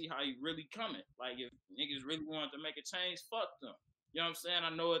 like, I see how you really coming. Like, if niggas really wanted to make a change, fuck them. You know what I'm saying?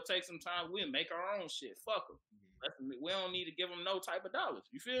 I know it takes some time. We'll make our own shit. Fuck them. We don't need to give them no type of dollars.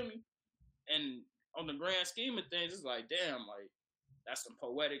 You feel me? And on the grand scheme of things, it's like, damn, like, that's some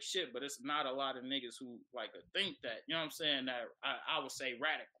poetic shit, but it's not a lot of niggas who, like, think that. You know what I'm saying? That I would say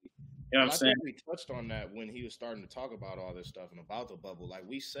radically. You know what I'm saying? I think we touched on that when he was starting to talk about all this stuff and about the bubble. Like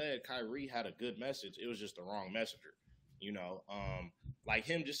we said, Kyrie had a good message. It was just the wrong messenger. You know, like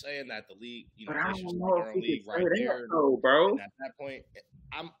him just saying that the league, you know, they should start their own league right there. Bro. And at that point,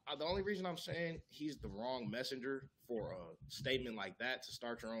 the only reason I'm saying he's the wrong messenger for a statement like that to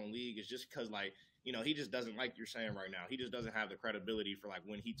start your own league is just because, like, you know, he just doesn't, like you're saying right now, he just doesn't have the credibility for, like,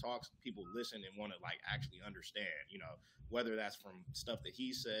 when he talks, people listen and want to, like, actually understand, you know, whether that's from stuff that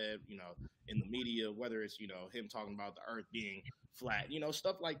he said, you know, in the media, whether it's, you know, him talking about the earth being flat, you know,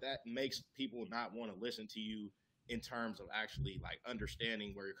 stuff like that makes people not want to listen to you in terms of actually like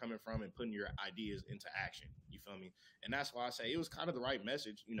understanding where you're coming from and putting your ideas into action. You feel me? And that's why I say it was kind of the right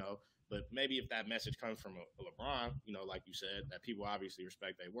message, you know. But maybe if that message comes from a LeBron, you know, like you said, that people obviously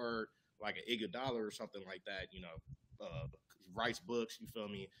respect their word, like an Iguodala or something like that, you know, writes books, you feel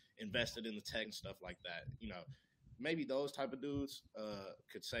me, invested in the tech and stuff like that, you know, maybe those type of dudes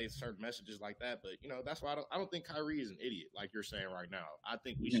could say certain messages like that. But you know, that's why I don't think Kyrie is an idiot like you're saying right now. I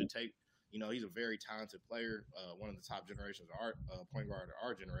think we should take. You know, he's a very talented player, one of the top generations of our point guard of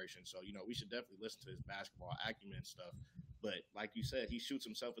our generation. So you know, we should definitely listen to his basketball acumen and stuff. But like you said, he shoots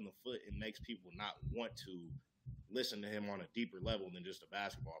himself in the foot and makes people not want to listen to him on a deeper level than just a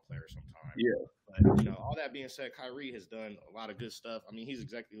basketball player sometimes. Yeah. But you know, all that being said, Kyrie has done a lot of good stuff. I mean, he's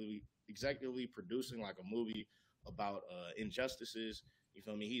executively producing like a movie about injustices. You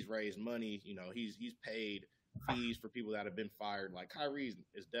feel me? He's raised money. You know, he's paid fees for people that have been fired. Like Kyrie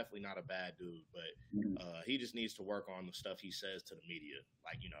is definitely not a bad dude, but he just needs to work on the stuff he says to the media.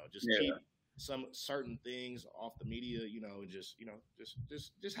 Like, you know, just keep some certain things off the media, you know, and just, you know,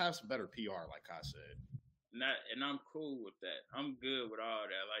 just have some better PR, like I said. And I'm cool with that. I'm good with all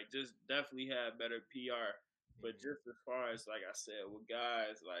that. Like, just definitely have better PR. But just as far as, like I said, with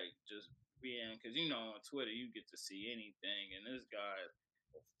guys, like, just being, because, you know, on Twitter, you get to see anything. And this guy,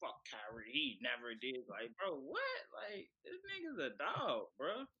 well, fuck Kyrie, he never did. Like, bro, what? Like, this nigga's a dog,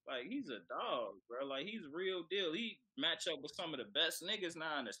 bro. Like, he's a dog, bro. Like, he's real deal. He match up with some of the best niggas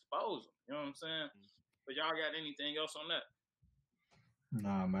now and expose them. You know what I'm saying? But y'all got anything else on that?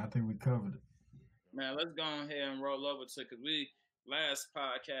 Nah, man, I think we covered it. Man, let's go ahead and roll over to, because last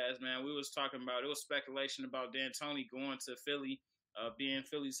podcast, man, we was talking about, it was speculation about D'Antoni going to Philly, being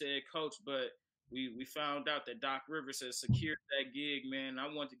Philly's head coach, but we found out that Doc Rivers has secured that gig, man.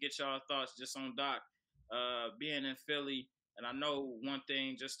 I want to get y'all thoughts just on Doc being in Philly. And I know one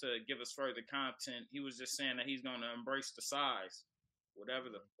thing, just to give us further content, he was just saying that he's going to embrace the size, whatever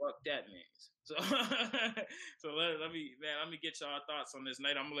the fuck that means. So, let me get y'all thoughts on this.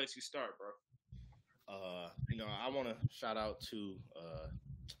 Nate, I'm gonna let you start, bro. You know, I want to shout out to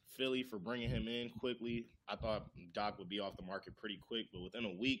Philly for bringing him in quickly. I thought Doc would be off the market pretty quick, but within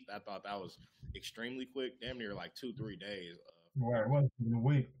a week, I thought that was extremely quick, damn near like 2-3 days. Right, what in a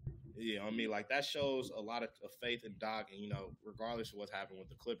week? Yeah, I mean, like that shows a lot of faith in Doc, and you know, regardless of what's happened with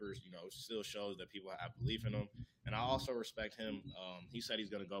the Clippers, you know, it still shows that people have belief in him. And I also respect him. He said he's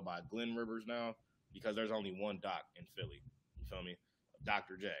going to go by Glenn Rivers now because there's only one Doc in Philly. You feel me?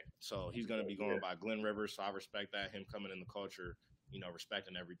 Dr. J. So he's going to be going by Glenn Rivers. So I respect that, him coming in the culture, you know,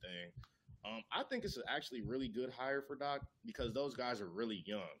 respecting everything. I think it's actually really good hire for Doc because those guys are really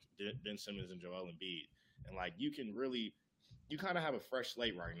young, Ben Simmons and Joel Embiid. And, like, you kind of have a fresh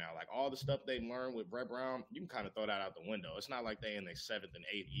slate right now. Like, all the stuff they learned with Brett Brown, you can kind of throw that out the window. It's not like they in their 7th and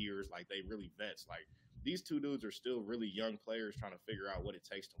 8th years, like they really vets. Like, these two dudes are still really young players trying to figure out what it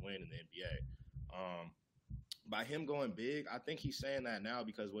takes to win in the NBA. By him going big, I think he's saying that now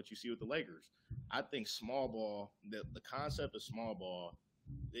because what you see with the Lakers. I think small ball, the concept of small ball,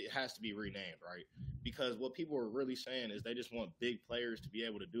 it has to be renamed, right? Because what people are really saying is they just want big players to be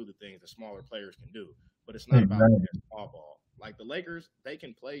able to do the things that smaller players can do. But it's not about small ball. Like the Lakers, they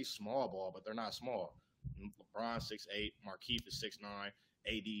can play small ball, but they're not small. LeBron 6'8", Markieff is 6'9",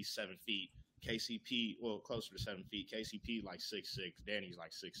 AD 7 feet, KCP, well, closer to 7 feet, KCP like 6'6", Danny's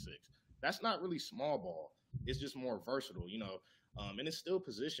like 6'6". That's not really small ball. It's just more versatile, you know, and it's still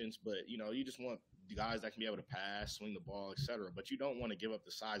positions, but, you know, you just want the guys that can be able to pass, swing the ball, etc. But you don't want to give up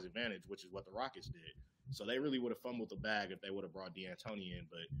the size advantage, which is what the Rockets did. So they really would have fumbled the bag if they would have brought D'Antoni in.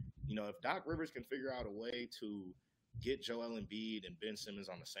 But, you know, if Doc Rivers can figure out a way to get Joel Embiid and Ben Simmons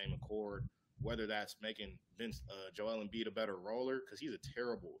on the same accord, whether that's making Joel Embiid a better roller, because he's a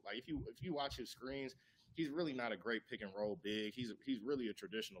terrible, like if you watch his screens, he's really not a great pick and roll big. He's really a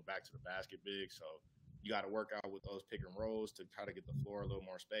traditional back to the basket big. So you got to work out with those pick and rolls to try to get the floor a little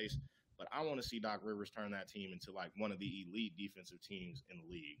more space. But I want to see Doc Rivers turn that team into like one of the elite defensive teams in the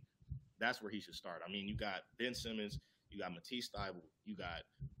league. That's where he should start. I mean, you got Ben Simmons, you got Matisse Thybulle, you got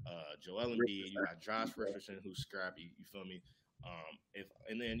Joel Embiid, you got Josh Richardson, who's scrappy. You feel me?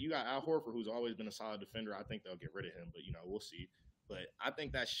 And then you got Al Horford, who's always been a solid defender. I think they'll get rid of him, but you know, we'll see. But I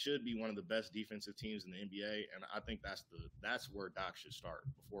think that should be one of the best defensive teams in the NBA, and I think that's where Doc should start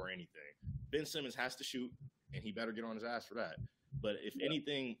before anything. Ben Simmons has to shoot, and he better get on his ass for that. But if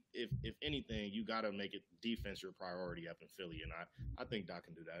anything, you got to make it defense your priority up in Philly, and I think Doc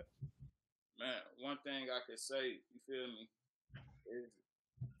can do that. Man, one thing I could say, you feel me, is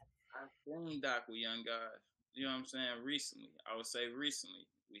I've seen Doc with young guys. You know what I'm saying? Recently, I would say recently,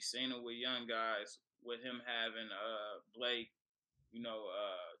 we seen it with young guys, with him having Blake, you know,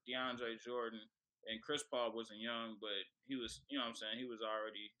 DeAndre Jordan, And Chris Paul wasn't young, but he was, you know what I'm saying, he was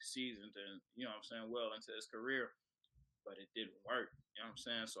already seasoned and, you know what I'm saying, well into his career, but it didn't work. You know what I'm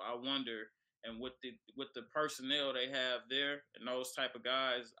saying? So I wonder, and with the personnel they have there and those type of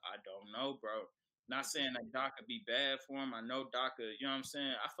guys, I don't know, bro. Not saying that Doc could be bad for him. I know Doc could, you know what I'm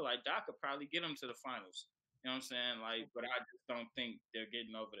saying? I feel like Doc could probably get him to the finals. You know what I'm saying? Like, but I just don't think they're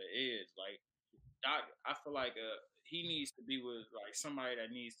getting over the edge. Like Doc, I feel like he needs to be with like somebody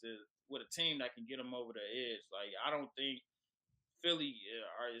that needs to with a team that can get him over the edge. Like I don't think Philly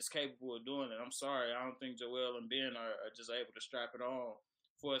is capable of doing it. I'm sorry, I don't think Joel and Ben are just able to strap it on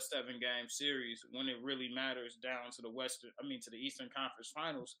for a 7-game series when it really matters down to to the Eastern Conference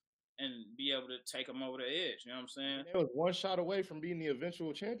Finals and be able to take them over the edge. You know what I'm saying? They was one shot away from being the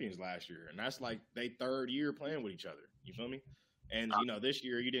eventual champions last year, and that's like they third year playing with each other. You feel me? And this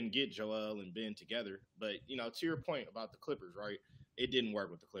year you didn't get Joel and Ben together, but to your point about the Clippers, right? It didn't work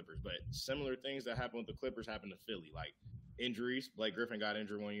with the Clippers, but similar things that happened with the Clippers happened to Philly, like injuries. Blake Griffin got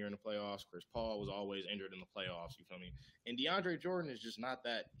injured one year in the playoffs. Chris Paul was always injured in the playoffs. You feel me? And DeAndre Jordan is just not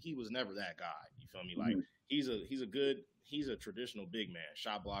that. He was never that guy. You feel me? Like he's a traditional big man,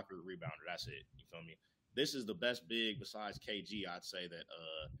 shot blocker, rebounder. That's it. You feel me? This is the best big besides KG, I'd say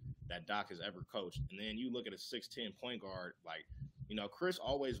that Doc has ever coached. And then you look at a 6'10" point guard, like Chris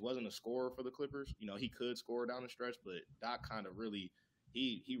always wasn't a scorer for the Clippers. He could score down the stretch, but Doc kind of really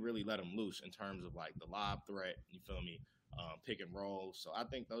he really let him loose in terms of like the lob threat. You feel me? Pick and roll. So I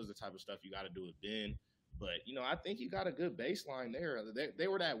think those are the type of stuff you got to do with Ben. But I think you got a good baseline there. They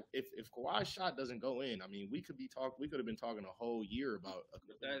were that if Kawhi's shot doesn't go in, I mean, we could have been talking a whole year about a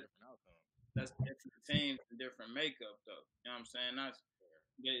completely different outcome. That's different teams and different makeup, though. You know what I'm saying?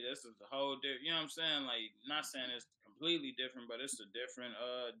 This is a whole different. You know what I'm saying? Like, not saying it's completely different, but it's a different,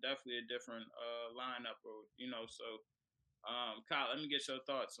 definitely a different lineup. Or so. Kyle, let me get your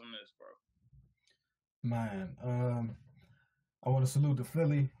thoughts on this, bro. Man, I want to salute the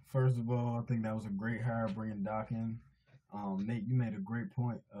Philly. First of all, I think that was a great hire bringing Doc in. Nate, you made a great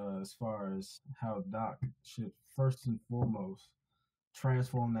point as far as how Doc should first and foremost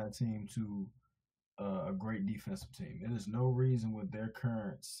transform that team to a great defensive team. There is no reason with their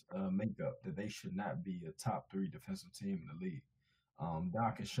current makeup that they should not be a top 3 defensive team in the league.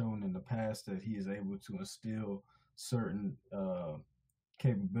 Doc has shown in the past that he is able to instill certain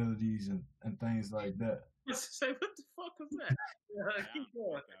capabilities and things like that. Say, what the fuck was that? Keep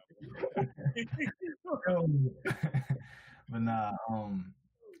going. But nah,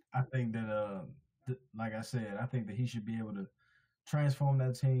 I think that like I said, I think that he should be able to transform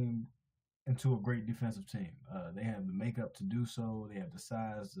that team into a great defensive team. They have the makeup to do so. They have the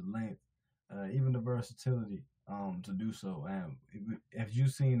size, the length, even the versatility to do so. And if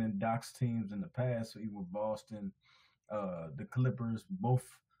you've seen in Doc's teams in the past, even Boston, the Clippers, both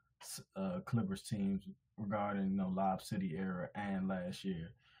Clippers teams regarding Lob City era and last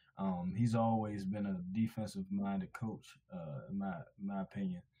year, he's always been a defensive minded coach, in my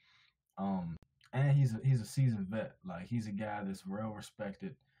opinion. And he's a seasoned vet. Like he's a guy that's well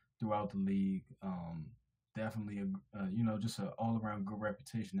respected throughout the league. Definitely just an all around good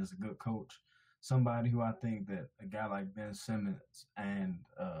reputation as a good coach. Somebody who I think that a guy like Ben Simmons and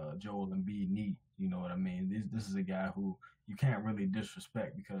Joel Embiid need. You know what I mean? This is a guy who you can't really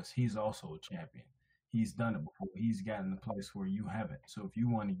disrespect because he's also a champion. He's done it before. He's gotten a place where you haven't. So if you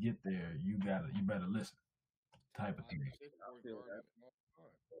want to get there, you better listen. Type of thing.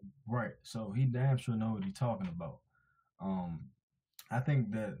 Right. So he damn sure know what he's talking about. I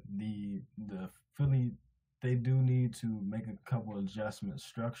think that the Philly, they do need to make a couple of adjustments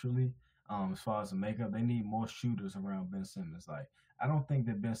structurally. As far as the makeup, they need more shooters around Ben Simmons. Like I don't think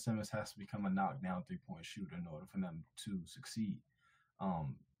that Ben Simmons has to become a knockdown 3-point shooter in order for them to succeed.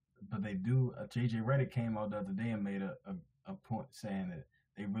 But they do. JJ Redick came out the other day and made a point saying that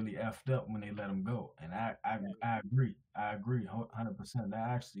they really effed up when they let him go, and I agree. I agree 100%. That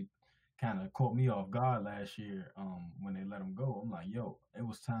actually kind of caught me off guard last year when they let him go. I'm like, yo, it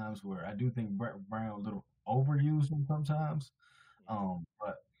was times where I do think Brett Brown a little overused him sometimes,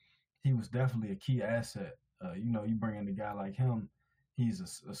 but he was definitely a key asset. You bring in a guy like him, he's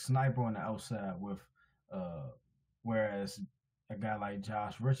a sniper on the outside with, whereas a guy like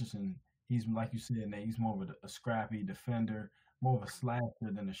Josh Richardson, he's like you said, Nate, he's more of a scrappy defender, more of a slasher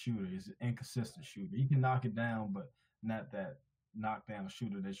than a shooter. He's an inconsistent shooter. He can knock it down, but not that knockdown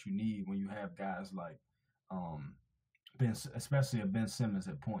shooter that you need when you have guys like Ben, especially a Ben Simmons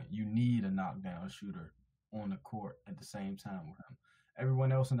at point. You need a knockdown shooter on the court at the same time with him.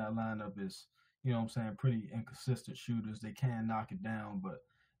 Everyone else in that lineup is, pretty inconsistent shooters. They can knock it down, but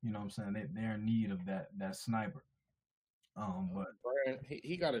they're in need of that sniper. But Brian,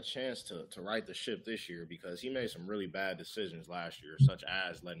 he got a chance to right the ship this year because he made some really bad decisions last year, such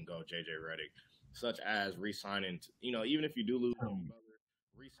as letting go JJ Redick, such as re-signing. Even if you do lose Jimmy um, Butler,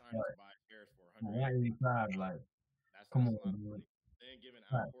 re-signing like, Tobias Harris for 180. 185, like, come That's on, a lot of dude. money. Then giving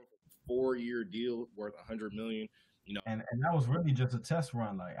Al Right. Horford a 4-year deal worth 100 million. And that was really just a test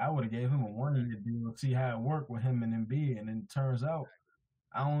run. Like, I would have gave him a 1 year deal, see how it worked with him and Embiid, and then it turns out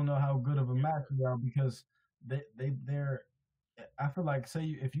I don't know how good of a match they are because they're. I feel like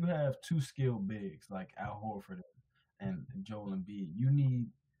if you have two skilled bigs like Al Horford and Joel Embiid, you need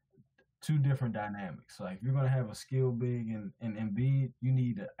two different dynamics. Like if you're gonna have a skilled big and Embiid, you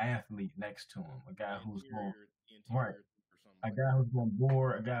need an athlete next to him, a guy who's going right, Interior or something a like guy that. who's going to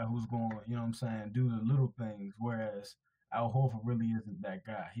board, a guy who's going, you know what I'm saying, do the little things. Whereas Al Horford really isn't that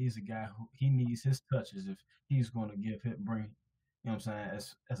guy. He's a guy who he needs his touches if he's going to bring, you know what I'm saying,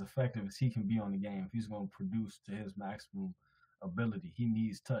 as effective as he can be on the game. If he's going to produce to his maximum ability, he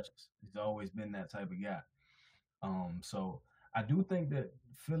needs touches. He's always been that type of guy. So I do think that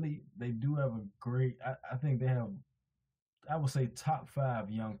Philly, they do have a great. I think they have, I would say, top five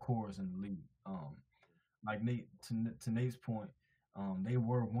young cores in the league. Like Nate to Nate's point, they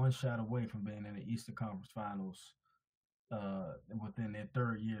were one shot away from being in the Eastern Conference Finals within their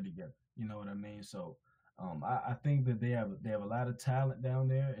third year together. You know what I mean? So I think that they have a lot of talent down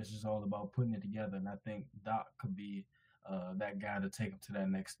there. It's just all about putting it together, and I think Doc could be that guy to take them to that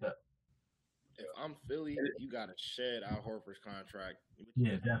next step. If I'm Philly, you got to shed Al Horford's contract, which you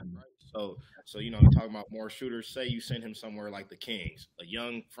Yeah, can, definitely. right? So talking about more shooters. Say you send him somewhere like the Kings, a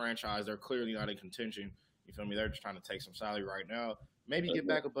young franchise. They're clearly not in contention. You feel me? They're just trying to take some salary right now. Maybe get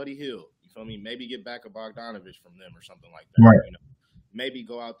back a Buddy Hield. You feel me? Maybe get back a Bogdanovich from them or something like that. Right. Maybe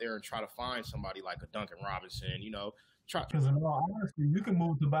go out there and try to find somebody like a Duncan Robinson. Try. Because in all honesty, you can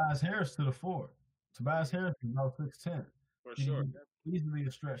move Tobias Harris to the four. Tobias Harris is about 6'10". For He sure. can be easily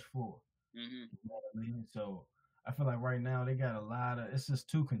a stretch four. Mm-hmm. You know what I mean? So I feel like right now they got a lot of. It's just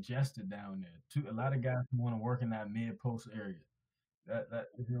too congested down there. A lot of guys want to work in that mid post area. That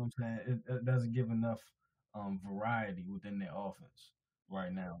you know what I'm saying? It doesn't give enough variety within their offense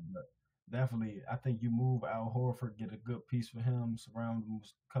right now. But definitely, I think you move Al Horford, get a good piece for him, surround him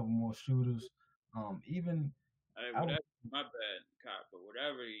with a couple more shooters. Even Hey, I would, whatever, my bad, Cop, but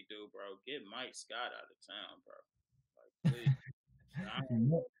whatever he do, bro, get Mike Scott out of town, bro. Like, please. I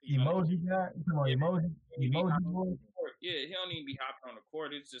don't, emoji guy. Come on, yeah, he be emoji hopping boy. on the court. Yeah, he don't even be hopping on the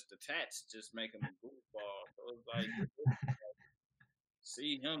court. It's just the tats just make him a goofball. So it's like,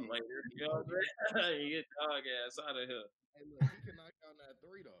 see him later. You know what I'm saying? Get dog ass out of here. Hey, look, he can knock down that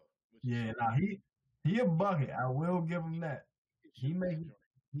three though. Yeah, nah, he a bucket. I will give him that. He make it.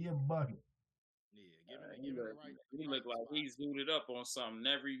 He a bucket. Yeah, give him the right. He look like he's zooted up on something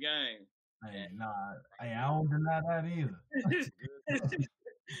every game. Hey, nah, hey, I don't deny that either. It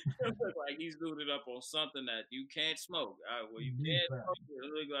look like he's zooted up on something that you can't smoke. Well, you can't smoke. It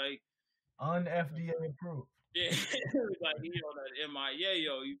look like un-FDA approved. Yeah, it look like he on that MIA,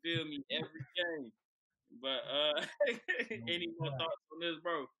 yo. You feel me? Every game. But any more thoughts on this,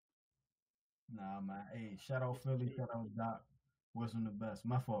 bro? Nah, man. Hey, shout out Philly, shout out Doc. Wish him the best.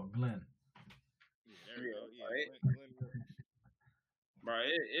 My fault, Glenn. There you go. Yeah, Glenn. Bro,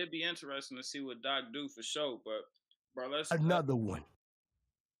 it'd be interesting to see what Doc do for sure. But bro, let's another one.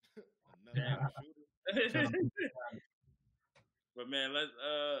 But man,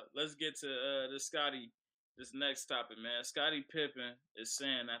 let's get to this next topic, man. Scottie Pippen is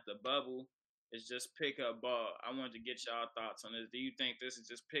saying that the bubble is just pickup ball. I wanted to get y'all thoughts on this. Do you think this is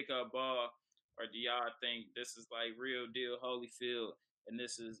just pickup ball, or do y'all think this is like real deal Holyfield, and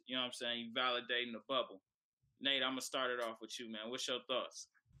this is, you know what I'm saying, you validating the bubble? Nate, I'm gonna start it off with you, man. What's your thoughts?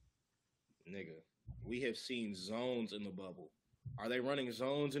 Nigga, we have seen zones in the bubble. Are they running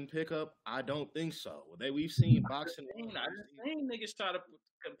zones in pickup? I don't think so. We've seen boxing. I seen niggas try to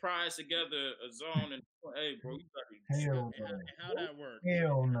comprise together a zone and hey, bro, you hell no. How that work?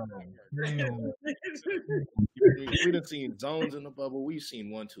 Hell no. We've seen zones in the bubble. We've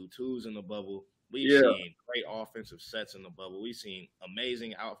seen 1-2-2s in the bubble. We've seen great offensive sets in the bubble. We've seen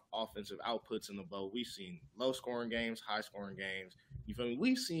amazing offensive outputs in the bubble. We've seen low-scoring games, high-scoring games. You feel me?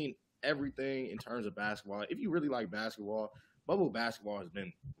 We've seen everything in terms of basketball. If you really like basketball, bubble basketball has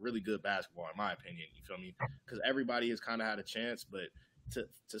been really good basketball, in my opinion. You feel me? Because everybody has kind of had a chance. But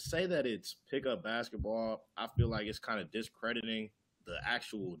to say that it's pickup basketball, I feel like it's kind of discrediting the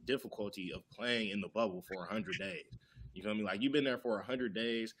actual difficulty of playing in the bubble for 100 days. You feel me? Like, you've been there for 100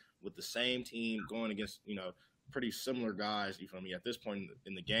 days with the same team going against, pretty similar guys. You feel me? At this point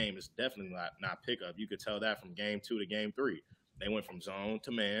in the game, it's definitely not pickup. You could tell that from game 2 to game 3. They went from zone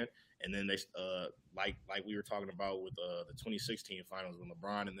to man, And then they like we were talking about with the 2016 finals when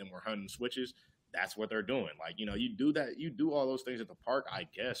LeBron and them were hunting switches. That's what they're doing. Like, you do that, you do all those things at the park, I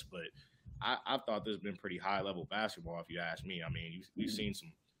guess, but I've thought this has been pretty high level basketball, if you ask me. I mean, we've seen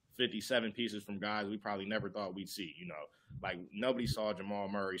some 57 pieces from guys we probably never thought we'd see. Like nobody saw Jamal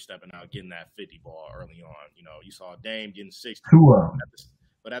Murray stepping out getting that 50 ball early on. You saw Dame getting 60. Two of them.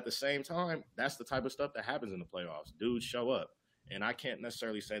 But at the same time, that's the type of stuff that happens in the playoffs. Dudes show up, and I can't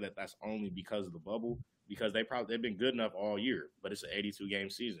necessarily say that that's only because of the bubble, because they've been good enough all year. But it's an 82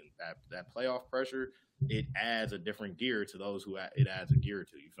 game season. That playoff pressure, it adds a different gear to those who it adds a gear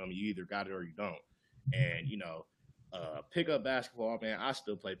to. You feel me? You either got it or you don't. And pickup basketball, man. I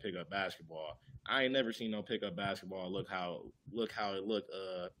still play pickup basketball. I ain't never seen no pickup basketball look how it looked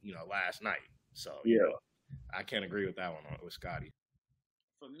last night. So I can't agree with that one with Scotty.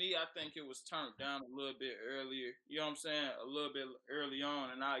 For me, I think it was turned down a little bit earlier. You know what I'm saying? A little bit early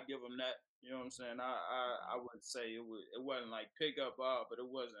on, and I give them that. You know what I'm saying? I would say it wasn't like pick up ball, but it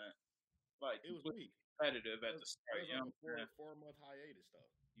wasn't like it was weak. Competitive at the start. You know what I'm saying? 4-month hiatus though.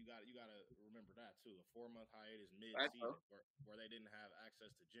 You got to remember that too. A 4-month hiatus mid-season where they didn't have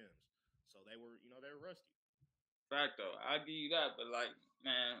access to gyms, so they were rusty. Fact though, I give you that, but like,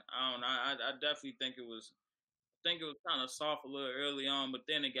 man, I don't know. I definitely think it was kind of soft a little early on, but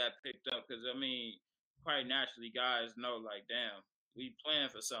then it got picked up because I mean, quite naturally, guys know like, damn, we playing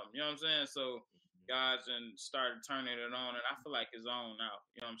for something. You know what I'm saying? So guys and started turning it on, and I feel like it's on now.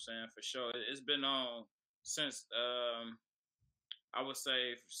 You know what I'm saying? For sure, it's been on since I would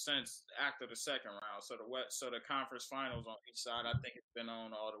say since after the second round. So the conference finals on each side, I think it's been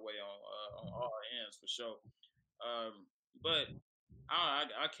on all the way on all ends for sure. But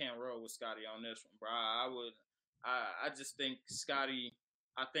I can't roll with Scotty on this one, bro. I just think Scotty.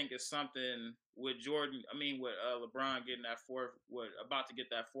 I think it's something with Jordan. I mean, with LeBron getting that about to get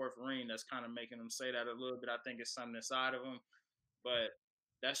that fourth ring, that's kind of making him say that a little bit. I think it's something inside of him, but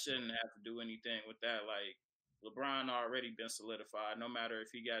that shouldn't have to do anything with that. Like LeBron already been solidified. No matter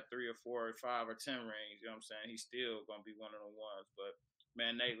if he got 3 or 4 or 5 or 10 rings, you know what I'm saying? He's still gonna be one of the ones. But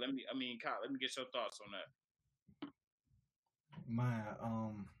man, Nate, Kyle, let me get your thoughts on that. Man,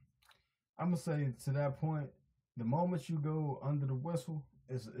 I'm gonna say to that point, the moment you go under the whistle,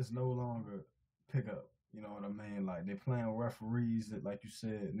 it's no longer pickup. You know what I mean? Like they're playing referees that, like you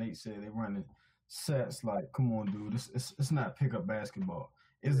said, Nate said, they're running sets. Like, come on, dude, it's not pickup basketball.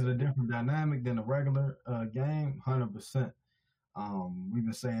 Is it a different dynamic than a regular game? 100%. We've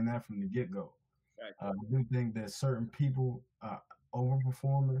been saying that from the get go. I do think that certain people are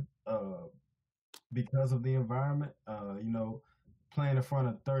overperforming because of the environment. Playing in front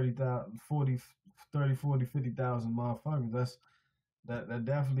of 30,000, 40, 30, 40, 50,000 motherfuckers, that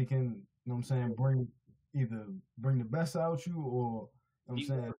definitely can, you know what I'm saying, bring the best out you, or, you know what I'm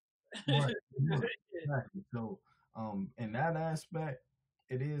saying, right. Exactly. So in that aspect,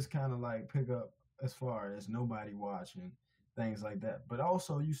 it is kind of like pick up as far as nobody watching, things like that. But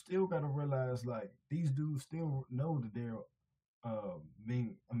also you still got to realize, like, these dudes still know that they're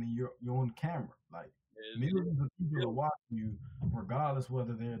you're on camera. Like, millions of people are watching you regardless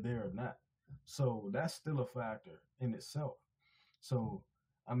whether they're there or not. So that's still a factor in itself. So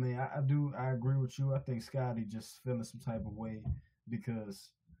I mean, I agree with you. I think Scotty just feeling some type of way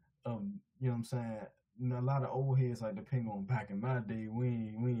because you know what I'm saying, a lot of old heads like to ping on back in my day, we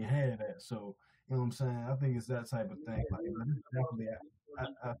ain't had that. So, you know what I'm saying? I think it's that type of thing. Like, definitely,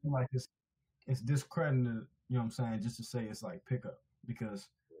 I feel like it's discrediting, you know what I'm saying, just to say it's like pickup, because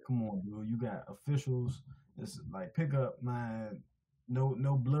come on, dude, you got officials. It's like pickup, man.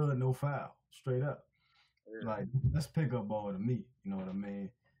 No blood, no foul, straight up. Like, that's pickup ball to me. You know what I mean?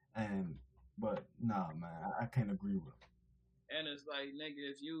 But nah, man, I can't agree with him. And it's like,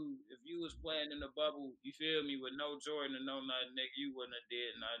 nigga, if you was playing in the bubble, you feel me, with no Jordan and no nothing, nigga, you wouldn't have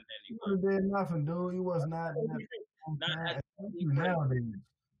did nothing anyway. You wouldn't have did nothing, dude. You was not. Nowadays,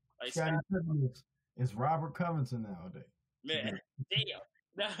 like Scottie Pippen is Robert Covington nowadays. Man, damn.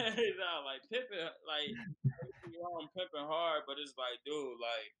 Like Pippen, like Pippen hard, but it's like, dude,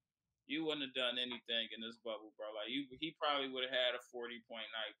 like, you wouldn't have done anything in this bubble, bro. Like, he probably would have had a 40-point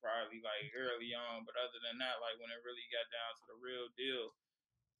night, probably, like, early on. But other than that, like, when it really got down to the real deal,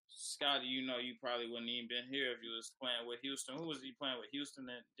 Scotty, you probably wouldn't even been here if you was playing with Houston. Who was he playing with? Houston?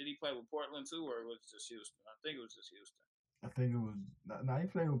 And did he play with Portland too, or was it just Houston? I think it was just Houston. I think it was. Now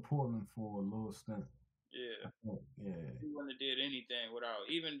he played with Portland for a little stint. Yeah. Yeah. He wouldn't have did anything without.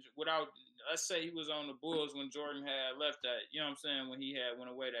 Let's say he was on the Bulls when Jordan had left that. You know what I'm saying? When he went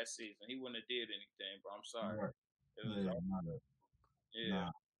away that season, he wouldn't have did anything. Bro, I'm sorry. Right.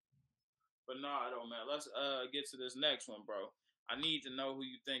 Yeah. But no, I don't, man. Let's get to this next one, bro. I need to know who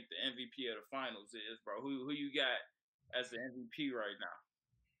you think the MVP of the finals is, bro. Who you got as the MVP right now?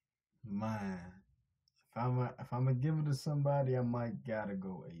 Man, if I'm gonna give it to somebody, I might gotta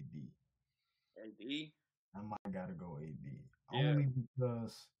go AD. AD? I might gotta go AD. Yeah. Only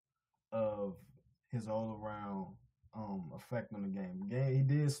because of his all around effect on the game. He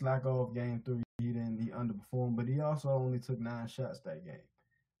did slack off game 3. He underperformed, but he also only took 9 shots that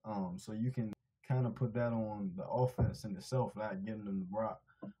game. So you can kind of put that on the offense in itself, not getting them the rock.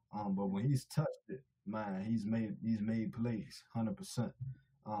 But when he's touched it, man, he's made plays 100%.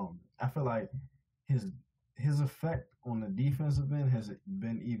 I feel like his effect on the defensive end has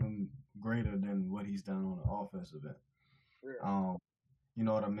been even greater than what he's done on the offensive end. Yeah. You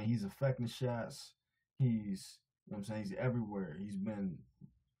know what I mean? He's affecting shots. He's, you know what I'm saying? He's everywhere. He's been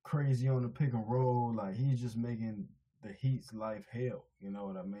crazy on the pick and roll. Like, he's just making the Heat's life hell. You know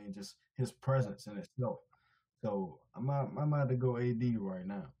what I mean? Just his presence in itself. So I might have to go AD right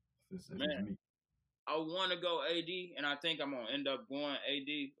now if it's me. I want to go AD, and I think I'm gonna end up going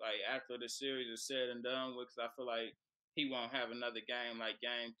AD like after the series is said and done with, because I feel like he won't have another game like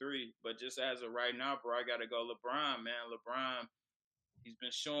game 3. But just as of right now, bro, I gotta go LeBron, man. LeBron, he's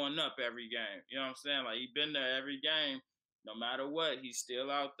been showing up every game. You know what I'm saying? Like, he's been there every game. No matter what, he's still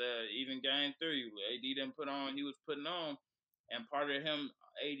out there. Even game 3, AD didn't put on, he was putting on. And part of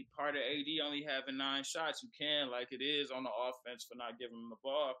AD only having 9 shots, you can, like it is on the offense for not giving him the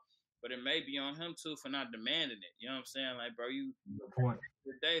ball. But it may be on him too for not demanding it. You know what I'm saying? Like, bro, Good point.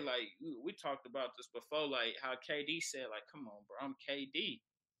 Today, like we talked about this before, like how KD said, like, come on, bro, I'm KD.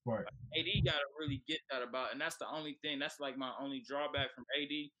 Right. Like, AD gotta really get that about, and that's the only thing. That's like my only drawback from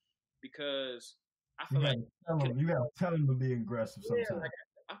AD, because I feel you gotta tell him to be aggressive sometimes.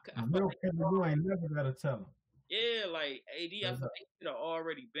 I feel like you ain't never gotta tell him. Yeah, like AD, I feel like he could have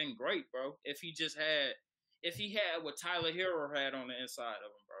already been great, bro. If he had what Tyler Hero had on the inside of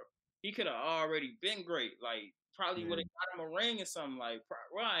him, bro, he could have already been great. Like, probably would have got him a ring or something. Like,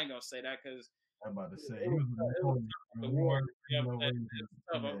 well, I ain't gonna say that because I'm about to say it was the war. You know what I'm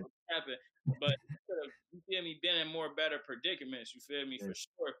saying? But you feel me, been in more better predicaments. You feel me, for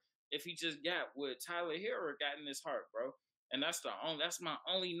sure. If he just got what Tyler Hero got in his heart, bro. And that's my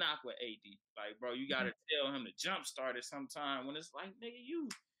only knock with AD. Like, bro, you gotta tell him to jump start it sometime when it's like,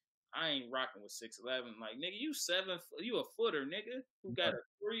 nigga, I ain't rocking with 6'11". Like, nigga, you a footer, nigga, who got a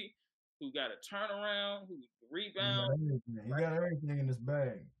 3, who got a turnaround, who rebound. He got everything in his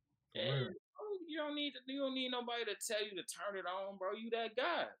bag. Yeah, you don't need nobody to tell you to turn it on, bro. You that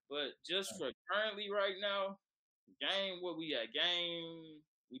guy. But just for currently right now, what we at?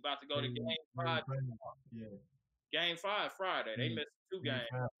 We about to go to game 5. Yeah. Game 5 Friday. They missed 2 games.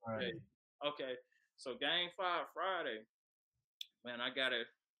 Okay, so game 5 Friday. Man,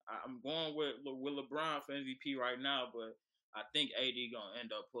 I'm going with LeBron for MVP right now, but I think AD gonna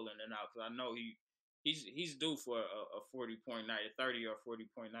end up pulling it out because I know he's due for a 40-point night, a 30 or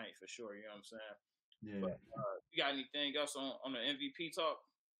 40-point night for sure. You know what I'm saying? Yeah. But, you got anything else on the MVP talk?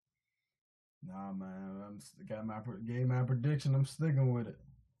 Nah, man. Got my prediction. I'm sticking with it.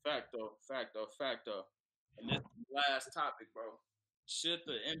 Facto. And this is the last topic, bro. Should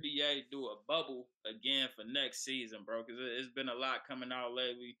the NBA do a bubble again for next season, bro? Because it's been a lot coming out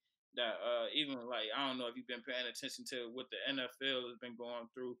lately that even like, I don't know if you've been paying attention to what the NFL has been going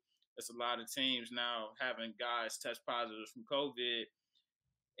through. It's a lot of teams now having guys test positive from COVID.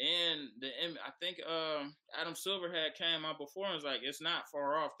 And I think Adam Silver had came out before and was like, it's not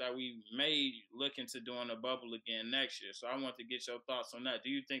far off that we may look into doing a bubble again next year. So I want to get your thoughts on that. Do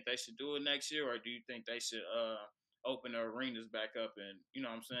you think they should do it next year, or do you think they should open the arenas back up and, you know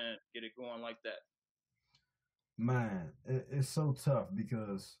what I'm saying, get it going like that? Man, it's so tough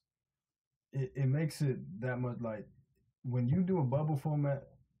because it makes it that much like when you do a bubble format,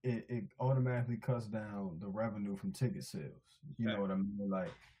 it automatically cuts down the revenue from ticket sales. You know what I mean?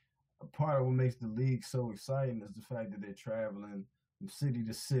 Like, a part of what makes the league so exciting is the fact that they're traveling from city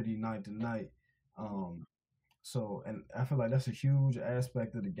to city, night to night. So, and I feel like that's a huge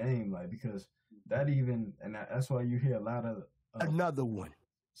aspect of the game, like, because that's why you hear a lot of another one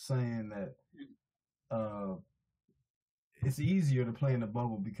saying that it's easier to play in the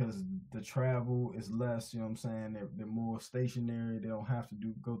bubble because the travel is less. You know what I'm saying? They're more stationary. They don't have to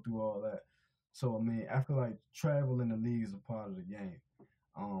go through all that. So, I mean, I feel like travel in the league is a part of the game.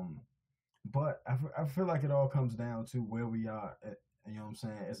 But I feel like it all comes down to where we are, you know what I'm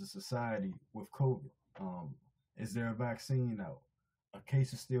saying, as a society with COVID. Is there a vaccine out? Are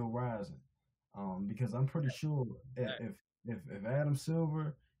cases still rising? Because I'm pretty sure if Adam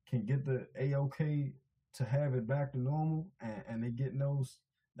Silver can get the AOK to have it back to normal and they get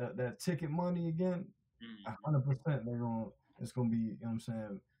that ticket money again, 100% it's gonna be, you know what I'm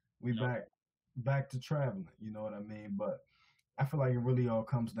saying, we No, back to traveling, you know what I mean? But I feel like it really all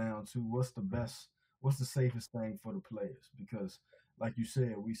comes down to what's the safest thing for the players, because like you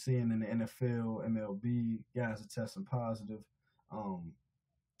said, we seeing in the NFL, MLB, guys are testing positive. Um,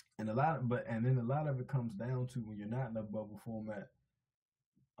 and then a lot of it comes down to when you're not in a bubble format,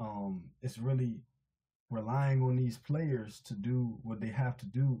 it's really relying on these players to do what they have to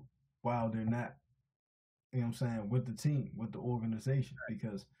do while they're not, you know what I'm saying, with the team, with the organization,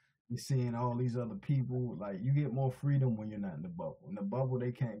 because you're seeing all these other people. Like, you get more freedom when you're not in the bubble. In the bubble,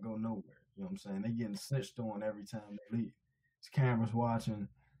 they can't go nowhere. You know what I'm saying? They getting snitched on every time they leave. It's cameras watching.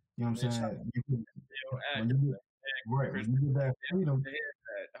 You know what I'm it's saying? still When active. you get right, when you get that freedom,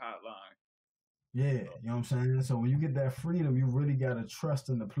 That hotline. yeah, you know what I'm saying? So when you get that freedom, you really gotta trust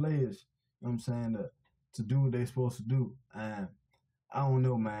in the players, you know what I'm saying, to do what they're supposed to do. And I don't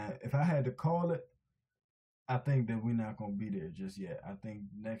know, man. If I had to call it, I think that we're not gonna be there just yet. I think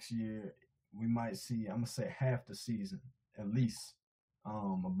next year we might see, I'm gonna say half the season at least,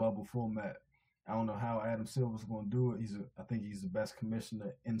 a bubble format. I don't know how Adam Silver's gonna do it. I think he's the best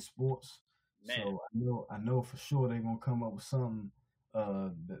commissioner in sports. Man, So I know for sure they're gonna come up with something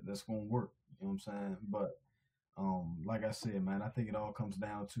that's gonna work. You know what I'm saying? But like I said, man, I think it all comes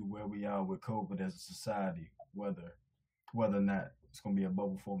down to where we are with COVID as a society, whether or not it's gonna be a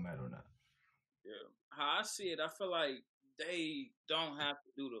bubble format or not. yeah. How I see it, I feel like they don't have to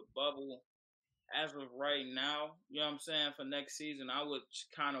do the bubble as of right now. You know what I'm saying? For next season, I would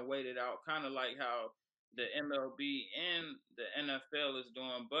kind of wait it out, kind of like how the MLB and the NFL is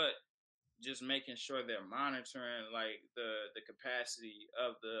doing, but just making sure they're monitoring like the capacity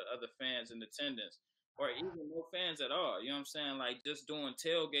of the other fans in attendance, or even no fans at all. You know what I'm saying? Like, just doing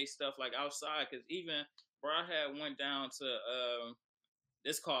tailgate stuff like outside. Because even bro, I had went down to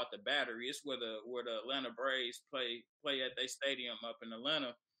it's called the Battery. It's where the Atlanta Braves play at their stadium up in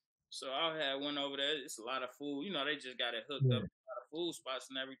Atlanta. So I had went over there. It's a lot of food. You know, they just got it hooked Yeah, up, a lot of food spots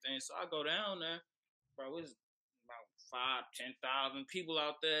and everything. So I go down there, bro. It's about 5, 10,000 people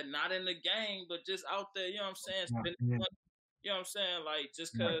out there, not in the game, but just out there. You know what I'm saying? yeah, Spending yeah, money. You know what I'm saying? Like,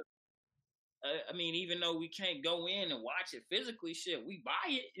 just right, cause. I mean, even though we can't go in and watch it physically, shit, we buy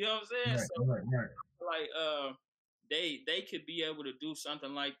it. You know what I'm saying? right, So right, right. like they could be able to do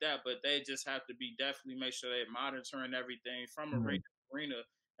something like that, but they just have to be definitely make sure they're monitoring everything from arena Right, to arena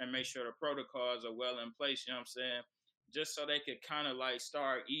and make sure the protocols are well in place, you know what I'm saying? Just so they could kind of like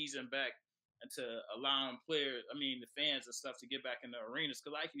start easing back into allowing players, I mean the fans and stuff to get back in the arenas.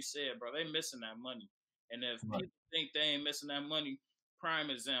 Cause like you said, bro, they missing that money. And if right. people think they ain't missing that money,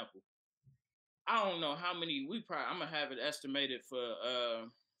 prime example. I don't know how many I'm gonna have it estimated for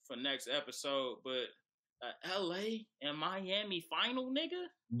next episode, but LA and Miami final, nigga.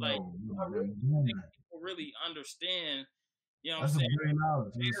 Like, No, no, I really no, no, think no. people really understand, you know what I'm That's saying? $1 billion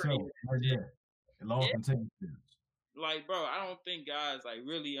in Severity itself, of right that shit. there. It lost in ticket sales. Like, bro, I don't think guys like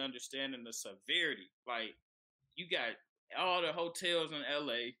really understanding the severity. Like, you got all the hotels in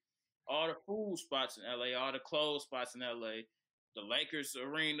LA, all the food spots in LA, all the clothes spots in LA, the Lakers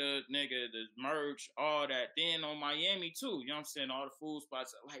arena, nigga, the merch, all that. Then on Miami too, you know what I'm saying? All the food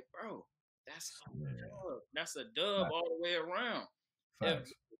spots. Like, bro, that's a Yeah, dub. That's a dub facts, all the way around. If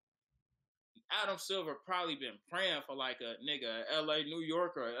facts. Adam Silver probably been praying for like a nigga, LA, New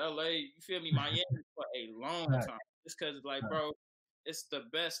York, or LA, you feel me, Miami for a long Facts, time. Just cause like, facts. bro, it's the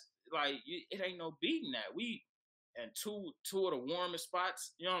best. Like, it ain't no beating that. We and two of the warmest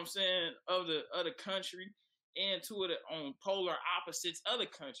spots, you know what I'm saying, of the other country, and two of the on polar opposites of the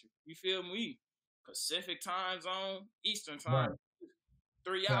country. You feel me? Pacific time zone, Eastern Right, time,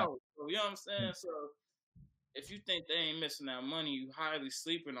 3 facts. hours. So, you know what I'm saying? So if you think they ain't missing that money, you highly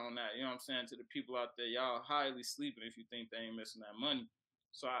sleeping on that. You know what I'm saying? To the people out there, y'all highly sleeping if you think they ain't missing that money.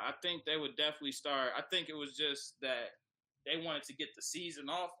 So I think they would definitely start. I think it was just that they wanted to get the season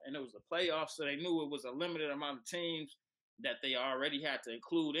off, and it was a playoff, so they knew it was a limited amount of teams that they already had to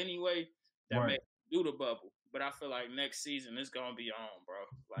include anyway that Right. made do the bubble. But I feel like next season it's gonna be on, bro.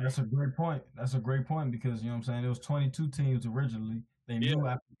 Like, That's a great point. That's a great point because, you know what I'm saying, there was 22 teams originally. They yeah, knew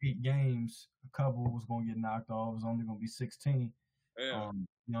after 8 games, a couple was going to get knocked off. It was only going to be 16. yeah, You know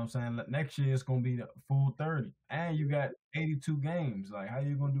what I'm saying? Next year it's going to be the full 30. And you got 82 games. Like, how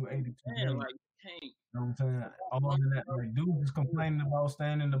you going to do 82 man, games? like you can't. You know what I'm saying? All in that, like, dude is complaining about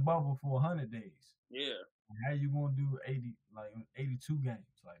staying in the bubble for 100 days. Yeah, How you going to do 82 games?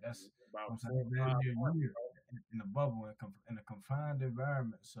 Like, that's, you know about what I'm saying, 4 or 5 damn near a months, year bro. in a bubble in a confined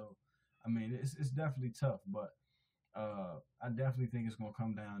environment. So, I mean, it's definitely tough, but I definitely think it's gonna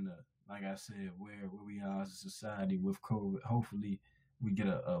come down to, like I said, where we are as a society with COVID. Hopefully, we get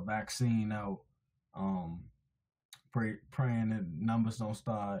a vaccine out, um, praying that numbers don't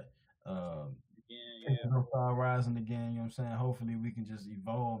start don't start rising again. You know what I'm saying? Hopefully we can just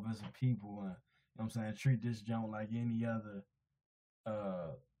evolve as a people and, you know what I'm saying, treat this joint like any other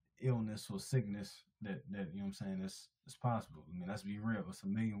illness or sickness that you know what I'm saying it's possible. I mean, let's be real. It's a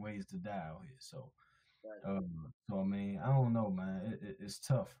million ways to die out here. So so I mean, I don't know, man. It's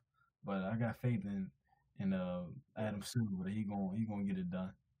tough, but I got faith in Adam Silver that he gonna get it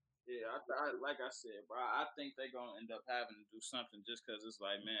done. Yeah, I like I said, bro, I think they're gonna end up having to do something just because it's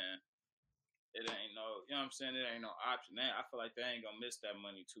like, man, it ain't no, you know what I'm saying? It ain't no option. I feel like they ain't gonna miss that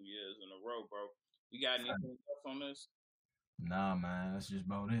money 2 years in a row, bro. You got anything else on this? Nah, man, that's just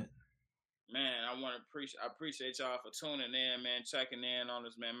about it. Man, I appreciate y'all for tuning in, man, checking in on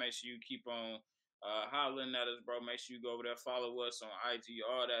us, man. Make sure you keep on hollering at us, bro. Make sure you go over there, follow us on IG,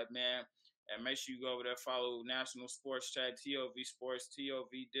 all that, man. And make sure you go over there, follow National Sports Chat, TOV Sports, TOV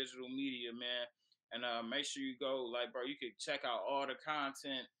Digital Media, man. And make sure you go, like, bro, you can check out all the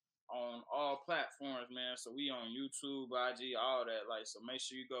content on all platforms, man. So we on YouTube, IG, all that. Like, so make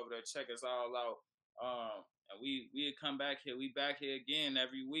sure you go over there, check us all out. And we come back here. We back here again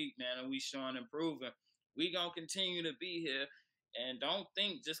every week, man. And we showing improving. We gonna continue to be here. And don't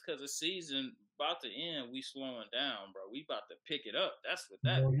think just because the season about to end, we slowing down, bro. We about to pick it up. That's what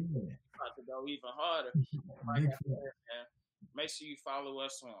that is. About to go even harder. Like I said, man, make sure you follow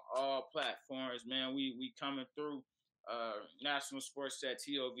us on all platforms, man. We coming through. National Sports Chat,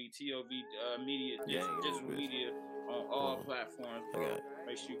 TOV Media, digital media on all platforms, bro.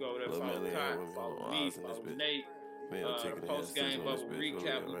 Make sure you go there, follow Kai, follow me, follow Nate. Post game bubble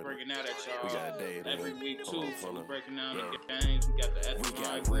recap. We breaking that at y'all every week too. So we breaking down the games. We got the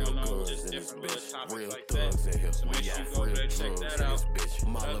echelon going on, just different little topics like that. So make sure you go there, check that out.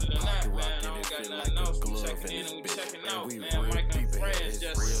 Other than that, man, I don't got nothing else. We checking in and we checking out, man. Micah and friends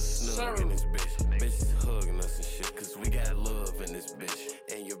just serve. Bitches hugging us and shit, cause we got love in this bitch.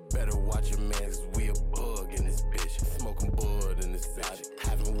 And you better watch your man, cause we a bug in this bitch. Smoking bud in this bitch.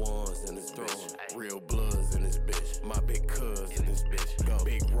 Having ones in this bitch. Real bloods in this bitch. My big cuz in this bitch. Got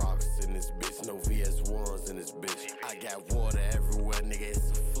big rocks in this bitch. No VS1s in this bitch. I got water everywhere, nigga.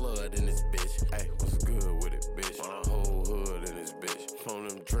 It's a flood in this bitch. Hey, what's good with it, bitch? My whole hood in this bitch. Phone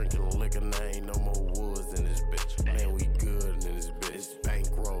them drinking liquor, now ain't no more woods in this bitch. Man, we good in this bitch. It's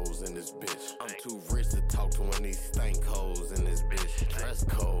bankrolls in this bitch. I'm too rich to talk to one of these stank hoes in this bitch. Dress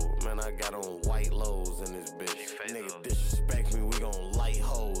code, man, I got on white lows in this bitch. Nigga disrespect me, we gon' light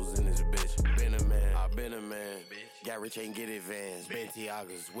hoes in this bitch. Been a man, I been a man. Got rich, ain't get advanced.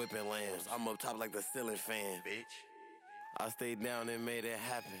 Bentiagas, whipping lambs. I'm up top like the ceiling fan. Bitch. I stayed down and made it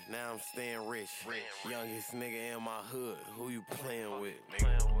happen. Now I'm staying rich. Youngest nigga in my hood. Who you playing with?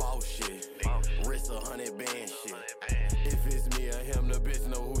 Boss shit. Wrist 100 band shit. If it's me or him, the bitch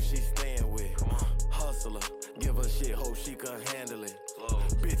know who she staying with. Hustler. Give her shit, hope she can handle it.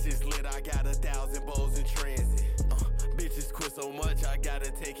 Bitches lit, I got 1,000 bows in transit. Bitches quit so much, I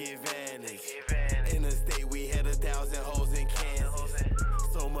gotta take advantage. In the state, we had 1,000 hoes in Kansas.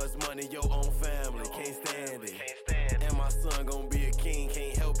 So much money, your own family can't stand it. And my son gon' be a king,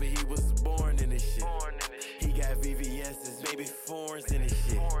 can't help it, he was born in this shit. He got VVS's, baby foreigns in this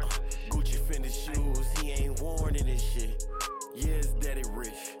shit. Gucci Fendi shoes, he ain't worn in this shit. Yeah, it's daddy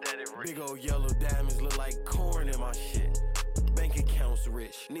rich. Big old yellow diamonds look like corn in my shit. Bank accounts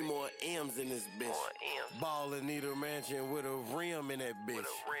rich. Need more M's in this bitch. Ballin' need a mansion with a rim in that bitch.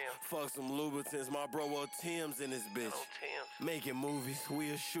 Fuck some Louboutins, my bro wore Tim's in this bitch. Making movies,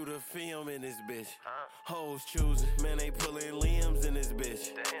 we'll shoot a film in this bitch. Hoes choosing, man, they pulling limbs in this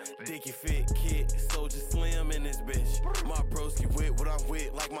bitch. Dickie fit, kid, Soldier Slim in this bitch. My broski with what I'm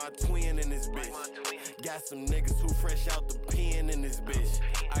with, like my twin in this bitch. Got some niggas who fresh out the pen in this bitch.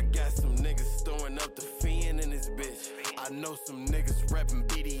 I got some niggas storing up the fin in this bitch. I know some niggas reppin'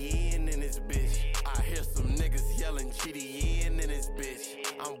 BDN in this bitch. I hear some niggas yelling GDN in this bitch.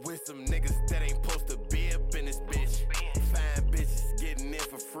 I'm with some niggas that ain't supposed to be up in this bitch. Fine bitches getting in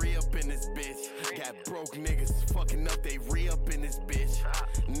for free up in this bitch. Got broke niggas fucking up, they re-up in this bitch.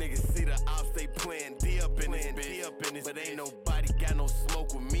 Niggas see the ops, they playin' D up in this bitch. But ain't nobody got no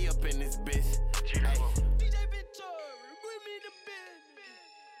smoke with me up in this bitch. Ay.